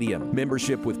Stadium.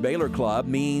 Membership with Baylor Club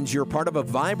means you're part of a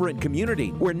vibrant community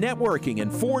where networking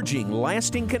and forging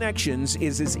lasting connections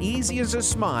is as easy as a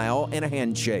smile and a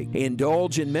handshake.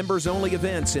 Indulge in members-only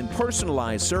events and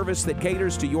personalized service that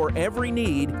caters to your every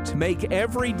need to make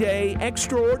every day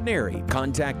extraordinary.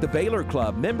 Contact the Baylor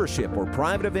Club membership or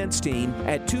private events team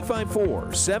at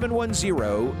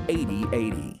 254-710-8080.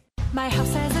 My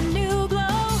house has a new glow.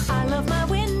 I love my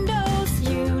windows.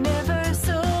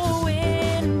 Universal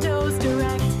Windows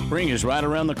Direct. Spring is right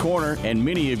around the corner, and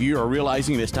many of you are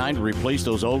realizing it's time to replace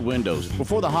those old windows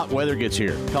before the hot weather gets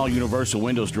here. Call Universal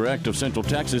Windows Direct of Central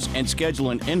Texas and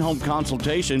schedule an in-home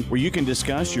consultation where you can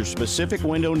discuss your specific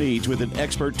window needs with an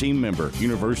expert team member.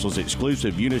 Universal's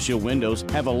exclusive Unishield windows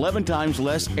have 11 times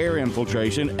less air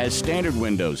infiltration as standard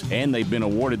windows, and they've been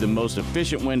awarded the most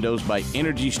efficient windows by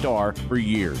Energy Star for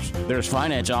years. There's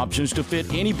finance options to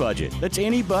fit any budget. That's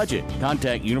any budget.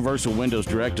 Contact Universal Windows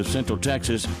Direct of Central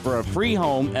Texas for a free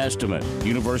home estimate.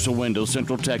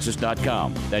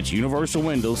 UniversalWindowsCentralTexas.com. That's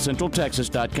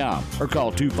UniversalWindowsCentralTexas.com. Or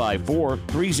call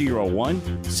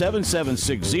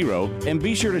 254-301-7760 and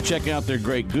be sure to check out their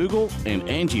great Google and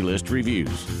Angie List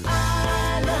reviews.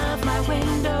 I love my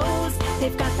windows.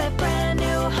 They've got that brand new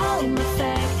home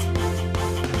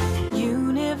effect.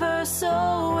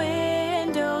 Universal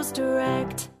Windows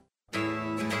Direct.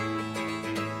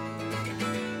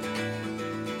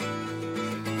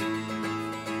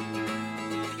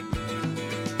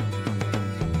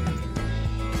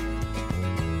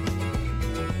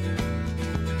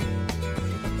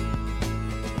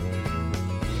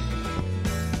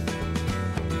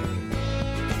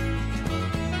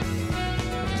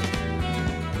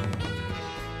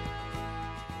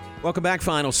 Welcome back.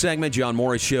 Final segment, John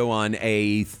Morris Show on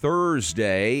a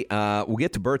Thursday. We'll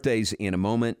get to birthdays in a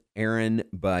moment, Aaron,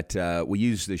 but we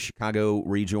use the Chicago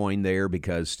rejoin there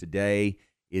because today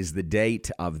is the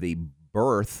date of the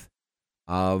birth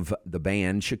of the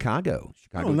band Chicago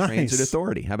nice. Transit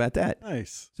Authority. How about that?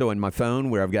 Nice. So in my phone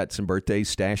where I've got some birthdays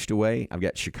stashed away, I've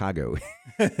got Chicago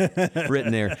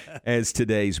written there as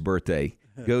today's birthday.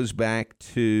 Goes back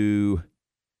to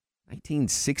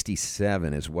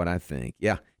 1967 is what I think.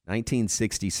 Yeah.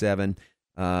 1967.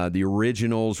 The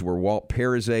originals were Walt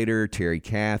Parazater, Terry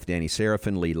Kath, Danny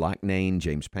Seraphin, Lee Loughnane,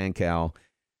 James Pankow,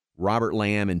 Robert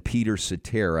Lamb, and Peter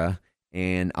Cetera.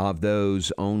 And of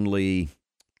those, only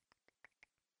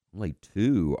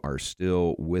 2 are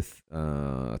still with,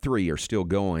 3 are still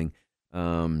going.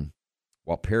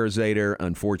 Walt Parazater,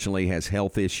 unfortunately, has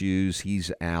health issues. He's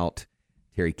out.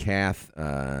 Terry Kath,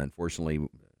 unfortunately,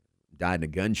 died in a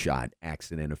gunshot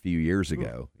accident a few years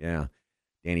ago. Yeah.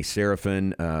 Danny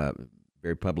Seraphin,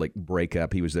 very public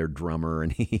breakup. He was their drummer,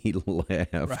 and he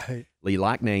left. Right. Lee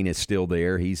Loughnane is still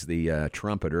there. He's the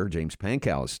trumpeter. James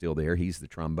Pankow is still there. He's the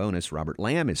trombonist. Robert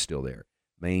Lamb is still there.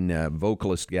 Main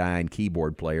vocalist guy and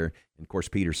keyboard player. And, of course,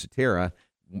 Peter Cetera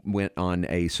went on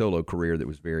a solo career that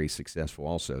was very successful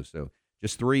also. So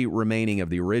just 3 remaining of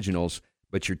the originals,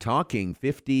 but you're talking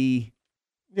 50.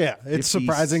 Yeah, it's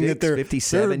surprising that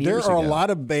 57 years there are ago. a lot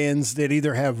of bands that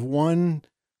either have one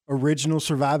original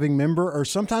surviving member or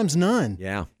sometimes none.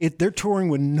 Yeah. They're touring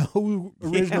with no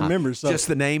original members. So just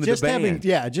the name of the band.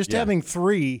 Having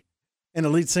 3 and a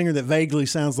lead singer that vaguely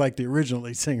sounds like the original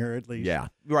lead singer at least. Yeah,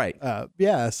 right.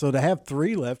 So to have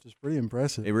 3 left is pretty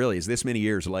impressive. It really is. This many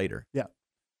years later. Yeah.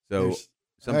 So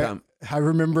sometime I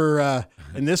remember,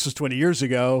 and this was 20 years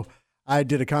ago, I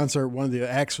did a concert. One of the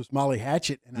acts was Molly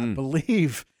Hatchet, and I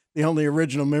believe the only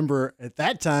original member at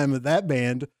that time of that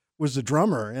band was the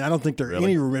drummer. And I don't think there are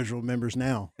any original members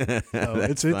now. So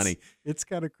That's funny. It's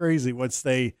kind of crazy once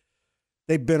they've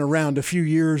been around a few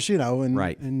years, and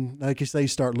and like you say,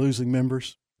 start losing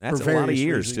members. That's for a lot of various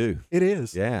years reasons. too. It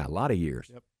is. Yeah, a lot of years.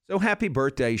 Yep. So happy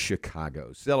birthday,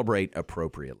 Chicago. Celebrate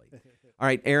appropriately. All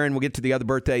right, Aaron, we'll get to the other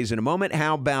birthdays in a moment.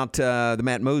 How about the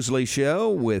Matt Mosley Show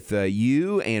with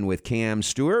you and with Cam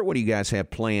Stewart? What do you guys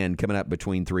have planned coming up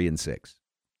between 3 and 6?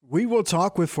 We will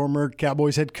talk with former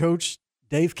Cowboys head coach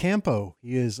Dave Campo.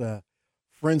 He is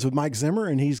friends with Mike Zimmer,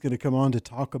 and he's going to come on to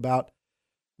talk about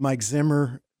Mike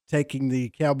Zimmer taking the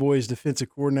Cowboys defensive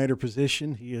coordinator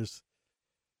position. He is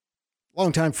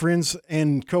longtime friends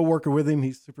and co-worker with him.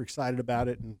 He's super excited about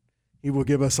it, and he will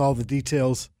give us all the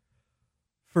details.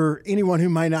 For anyone who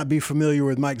might not be familiar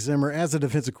with Mike Zimmer as a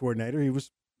defensive coordinator, he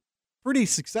was pretty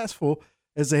successful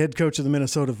as the head coach of the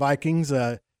Minnesota Vikings.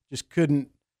 Just couldn't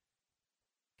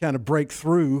kind of break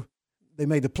through. They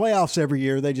made the playoffs every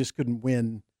year. They just couldn't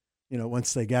win,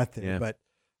 once they got there. Yeah.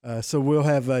 But so we'll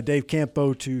have Dave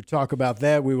Campo to talk about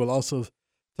that. We will also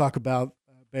talk about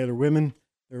Baylor women,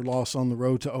 their loss on the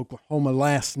road to Oklahoma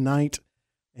last night,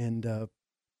 and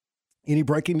any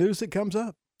breaking news that comes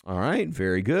up. All right,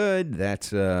 very good.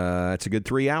 That's a good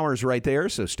 3 hours right there,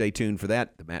 so stay tuned for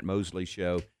that. The Matt Mosley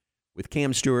Show with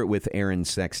Cam Stewart, with Aaron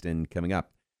Sexton coming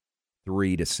up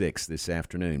 3 to 6 this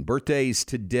afternoon. Birthdays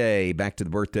today, back to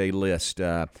the birthday list.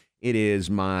 It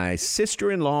is my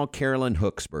sister-in-law, Carolyn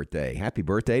Hook's birthday. Happy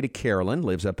birthday to Carolyn.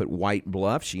 Lives up at White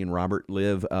Bluff. She and Robert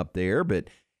live up there, but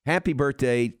happy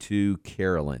birthday to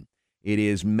Carolyn. It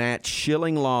is Matt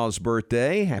Schillinglaw's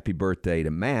birthday. Happy birthday to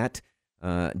Matt.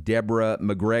 Deborah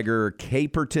McGregor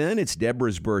Caperton. It's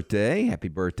Deborah's birthday. Happy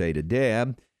birthday to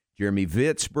Deb. Jeremy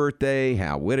Vitt's birthday.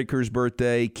 Hal Whitaker's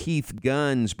birthday. Keith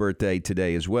Gunn's birthday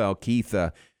today as well. Keith,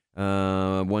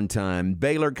 one-time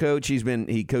Baylor coach.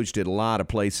 He coached at a lot of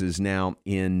places now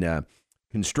in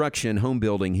construction, home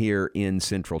building here in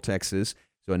Central Texas.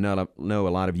 So I know a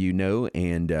lot of you know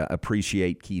and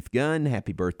appreciate Keith Gunn.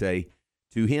 Happy birthday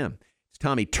to him. It's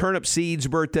Tommy Turnipseed's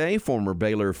birthday, former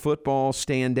Baylor football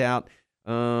standout.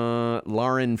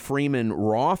 Lauren Freeman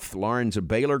Roth. Lauren's a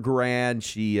Baylor grad.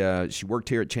 She worked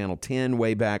here at Channel 10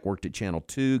 way back, worked at Channel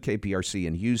 2, KPRC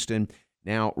in Houston,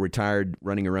 now retired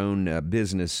running her own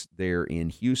business there in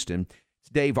Houston.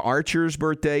 It's Dave Archer's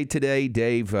birthday today.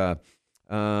 Dave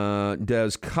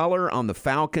does color on the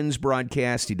Falcons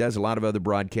broadcast. He does a lot of other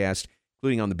broadcasts,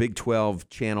 including on the Big 12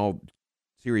 channel,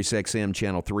 Sirius XM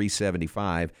channel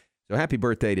 375. So happy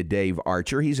birthday to Dave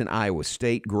Archer. He's an Iowa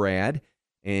State grad,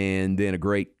 and then a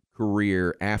great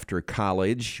career after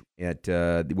college with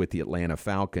the Atlanta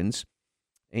Falcons.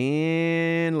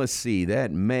 And let's see,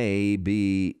 that may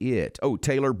be it. Oh,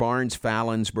 Taylor Barnes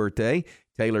Fallon's birthday.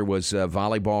 Taylor was a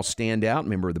volleyball standout,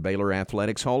 member of the Baylor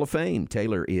Athletics Hall of Fame.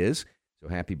 Taylor is. So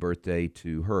happy birthday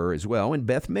to her as well. And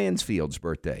Beth Mansfield's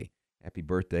birthday. Happy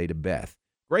birthday to Beth.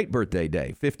 Great birthday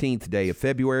day, 15th day of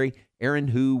February. Aaron,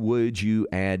 who would you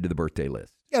add to the birthday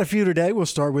list? Got a few today. We'll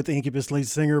start with Incubus lead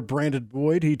singer Brandon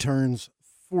Boyd. He turns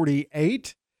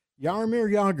 48. Jaromir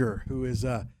Jagr, who is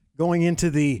going into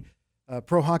the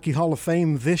Pro Hockey Hall of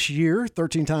Fame this year,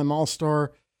 13-time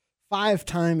All-Star,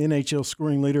 5-time NHL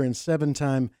scoring leader, and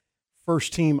 7-time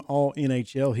first-team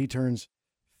All-NHL. He turns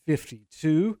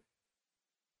 52.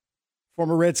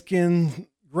 Former Redskin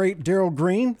great Darryl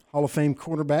Green, Hall of Fame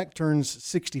cornerback, turns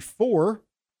 64.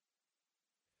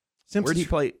 Where did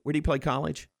he play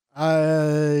college?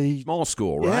 Small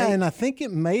school, right? Yeah, and I think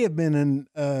it may have been in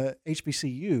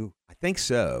HBCU. I think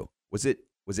so. Was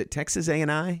it Texas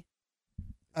A&I?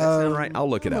 That sound right? I'll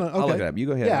look it up. Okay. I'll look it up. You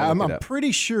go ahead. Yeah, I'm I'm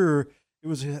pretty sure it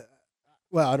was.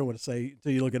 Well, I don't want to say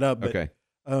until you look it up. But, okay.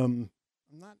 I'm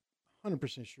not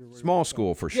 100% sure. Small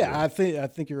school for sure. Yeah, I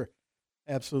think you're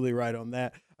absolutely right on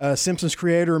that. Simpsons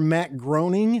creator Matt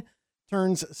Groening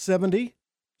turns 70.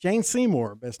 Jane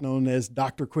Seymour, best known as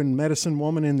Dr. Quinn Medicine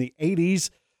Woman in the 80s,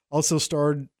 also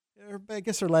starred, I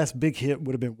guess her last big hit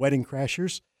would have been Wedding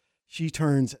Crashers. She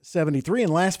turns 73.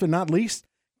 And last but not least,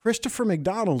 Christopher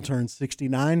McDonald turns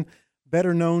 69,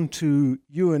 better known to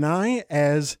you and I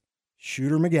as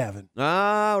Shooter McGavin.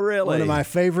 Oh, really? One of my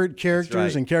favorite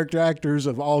characters and character actors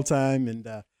of all time.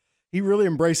 And he really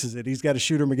embraces it. He's got a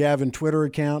Shooter McGavin Twitter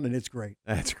account, and it's great.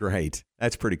 That's great.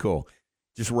 That's pretty cool.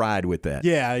 Just ride with that.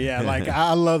 Yeah. Like,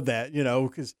 I love that,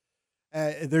 because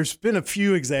there's been a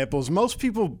few examples. Most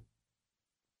people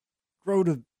grow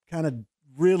to kind of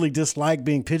really dislike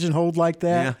being pigeonholed like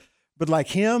that. Yeah. But like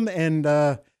him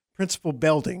and Principal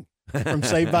Belding from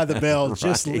Saved by the Bell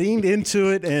just leaned into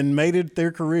it and made it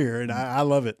their career. And I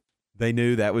love it. They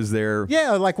knew that was their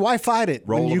like, why fight it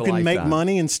when you can make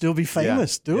money and still be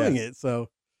famous doing it? So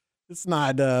it's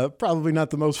not probably not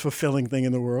the most fulfilling thing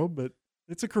in the world, but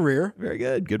it's a career. Very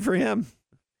good. Good for him.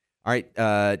 All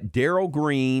right. Darrell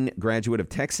Green, graduate of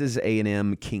Texas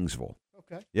A&M Kingsville.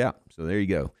 Okay. Yeah. So there you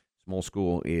go. Small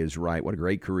school is right. What a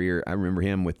great career. I remember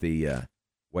him with the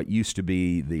what used to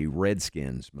be the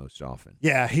Redskins most often.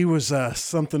 Yeah, he was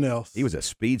something else. He was a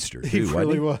speedster, too, He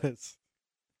really was.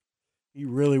 He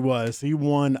really was. He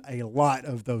won a lot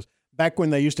of those. Back when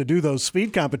they used to do those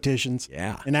speed competitions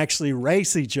and actually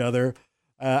race each other,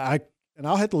 and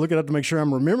I'll have to look it up to make sure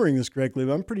I'm remembering this correctly,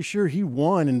 but I'm pretty sure he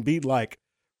won and beat like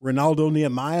Ronaldo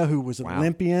Nehemiah, who was an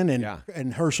Olympian,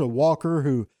 and Herschel Walker,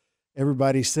 who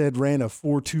everybody said ran a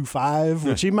 4.25,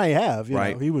 which he may have. You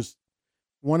know, he was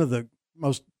one of the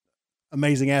most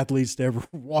amazing athletes to ever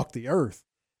walk the earth,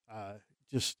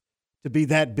 just to be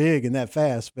that big and that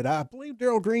fast. But I believe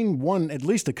Darrell Green won at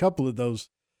least a couple of those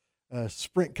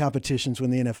sprint competitions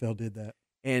when the NFL did that.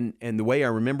 And the way I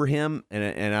remember him,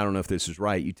 and I don't know if this is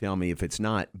right, you tell me if it's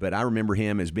not, but I remember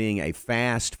him as being a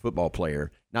fast football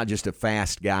player, not just a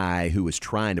fast guy who was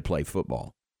trying to play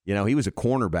football. He was a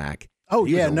cornerback. Oh,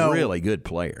 he was a really good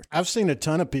player. I've seen a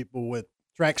ton of people with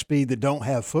track speed that don't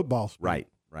have football speed.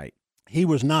 Right. He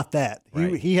was not that.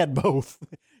 He had both.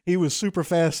 He was super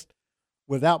fast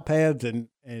without pads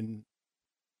and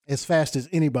as fast as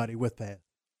anybody with pads.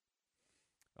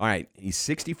 All right. He's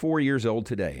 64 years old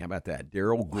today. How about that?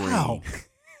 Darrell Green. Wow.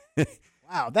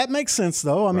 Wow. That makes sense,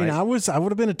 though. I mean, I would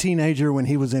have been a teenager when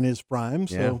he was in his prime.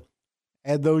 So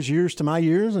add those years to my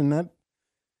years, and the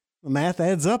math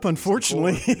adds up,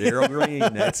 unfortunately. Darrell Green.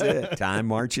 That's it. Time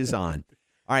marches on.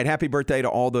 All right. Happy birthday to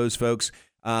all those folks.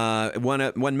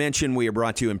 One mention, we are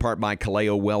brought to you in part by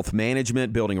Kaleo Wealth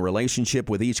Management. Building a relationship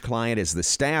with each client is the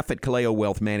staff at Kaleo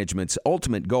Wealth Management's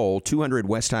ultimate goal. 200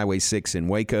 West Highway 6 in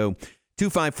Waco.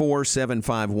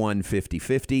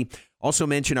 254-751-5050. Also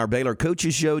mention our Baylor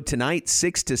Coaches Show tonight,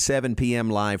 6 to 7 p.m.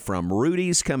 live from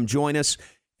Rudy's. Come join us.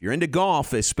 If you're into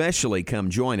golf, especially, come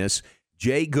join us.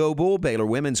 Jay Goebel, Baylor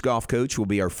women's golf coach, will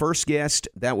be our first guest.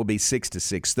 That will be 6 to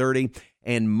 6:30.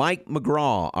 And Mike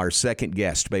McGraw, our second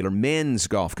guest, Baylor men's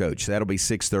golf coach. That'll be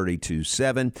 6:30 to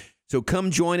 7. So come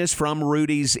join us from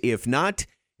Rudy's. If not,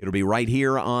 it'll be right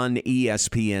here on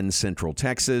ESPN Central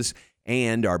Texas.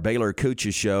 And our Baylor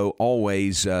Coaches Show,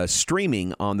 always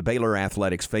streaming on the Baylor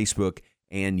Athletics Facebook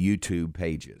and YouTube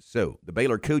pages. So the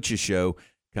Baylor Coaches Show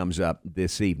comes up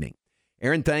this evening.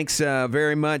 Aaron, thanks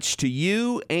very much to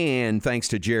you, and thanks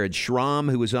to Jared Schramm,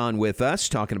 who was on with us,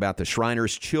 talking about the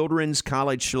Shriners Children's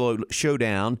College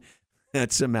Showdown.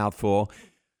 That's a mouthful.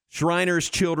 Shriners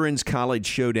Children's College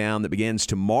Showdown that begins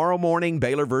tomorrow morning,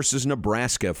 Baylor versus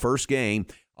Nebraska. First game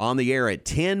on the air at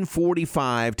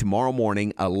 10:45 tomorrow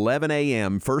morning, 11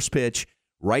 a.m. First pitch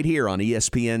right here on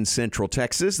ESPN Central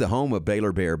Texas, the home of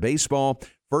Baylor Bear Baseball.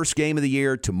 First game of the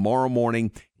year tomorrow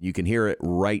morning. You can hear it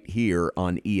right here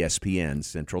on ESPN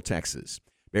Central Texas.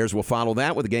 Bears will follow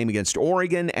that with a game against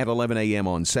Oregon at 11 a.m.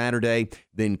 on Saturday,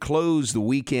 then close the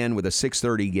weekend with a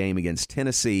 6:30 game against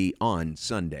Tennessee on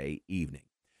Sunday evening.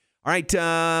 All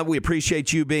right, we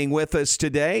appreciate you being with us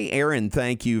today. Aaron,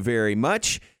 thank you very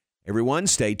much. Everyone,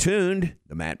 stay tuned.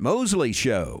 The Matt Mosley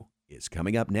Show is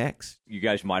coming up next. You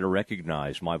guys might have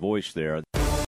recognized my voice there.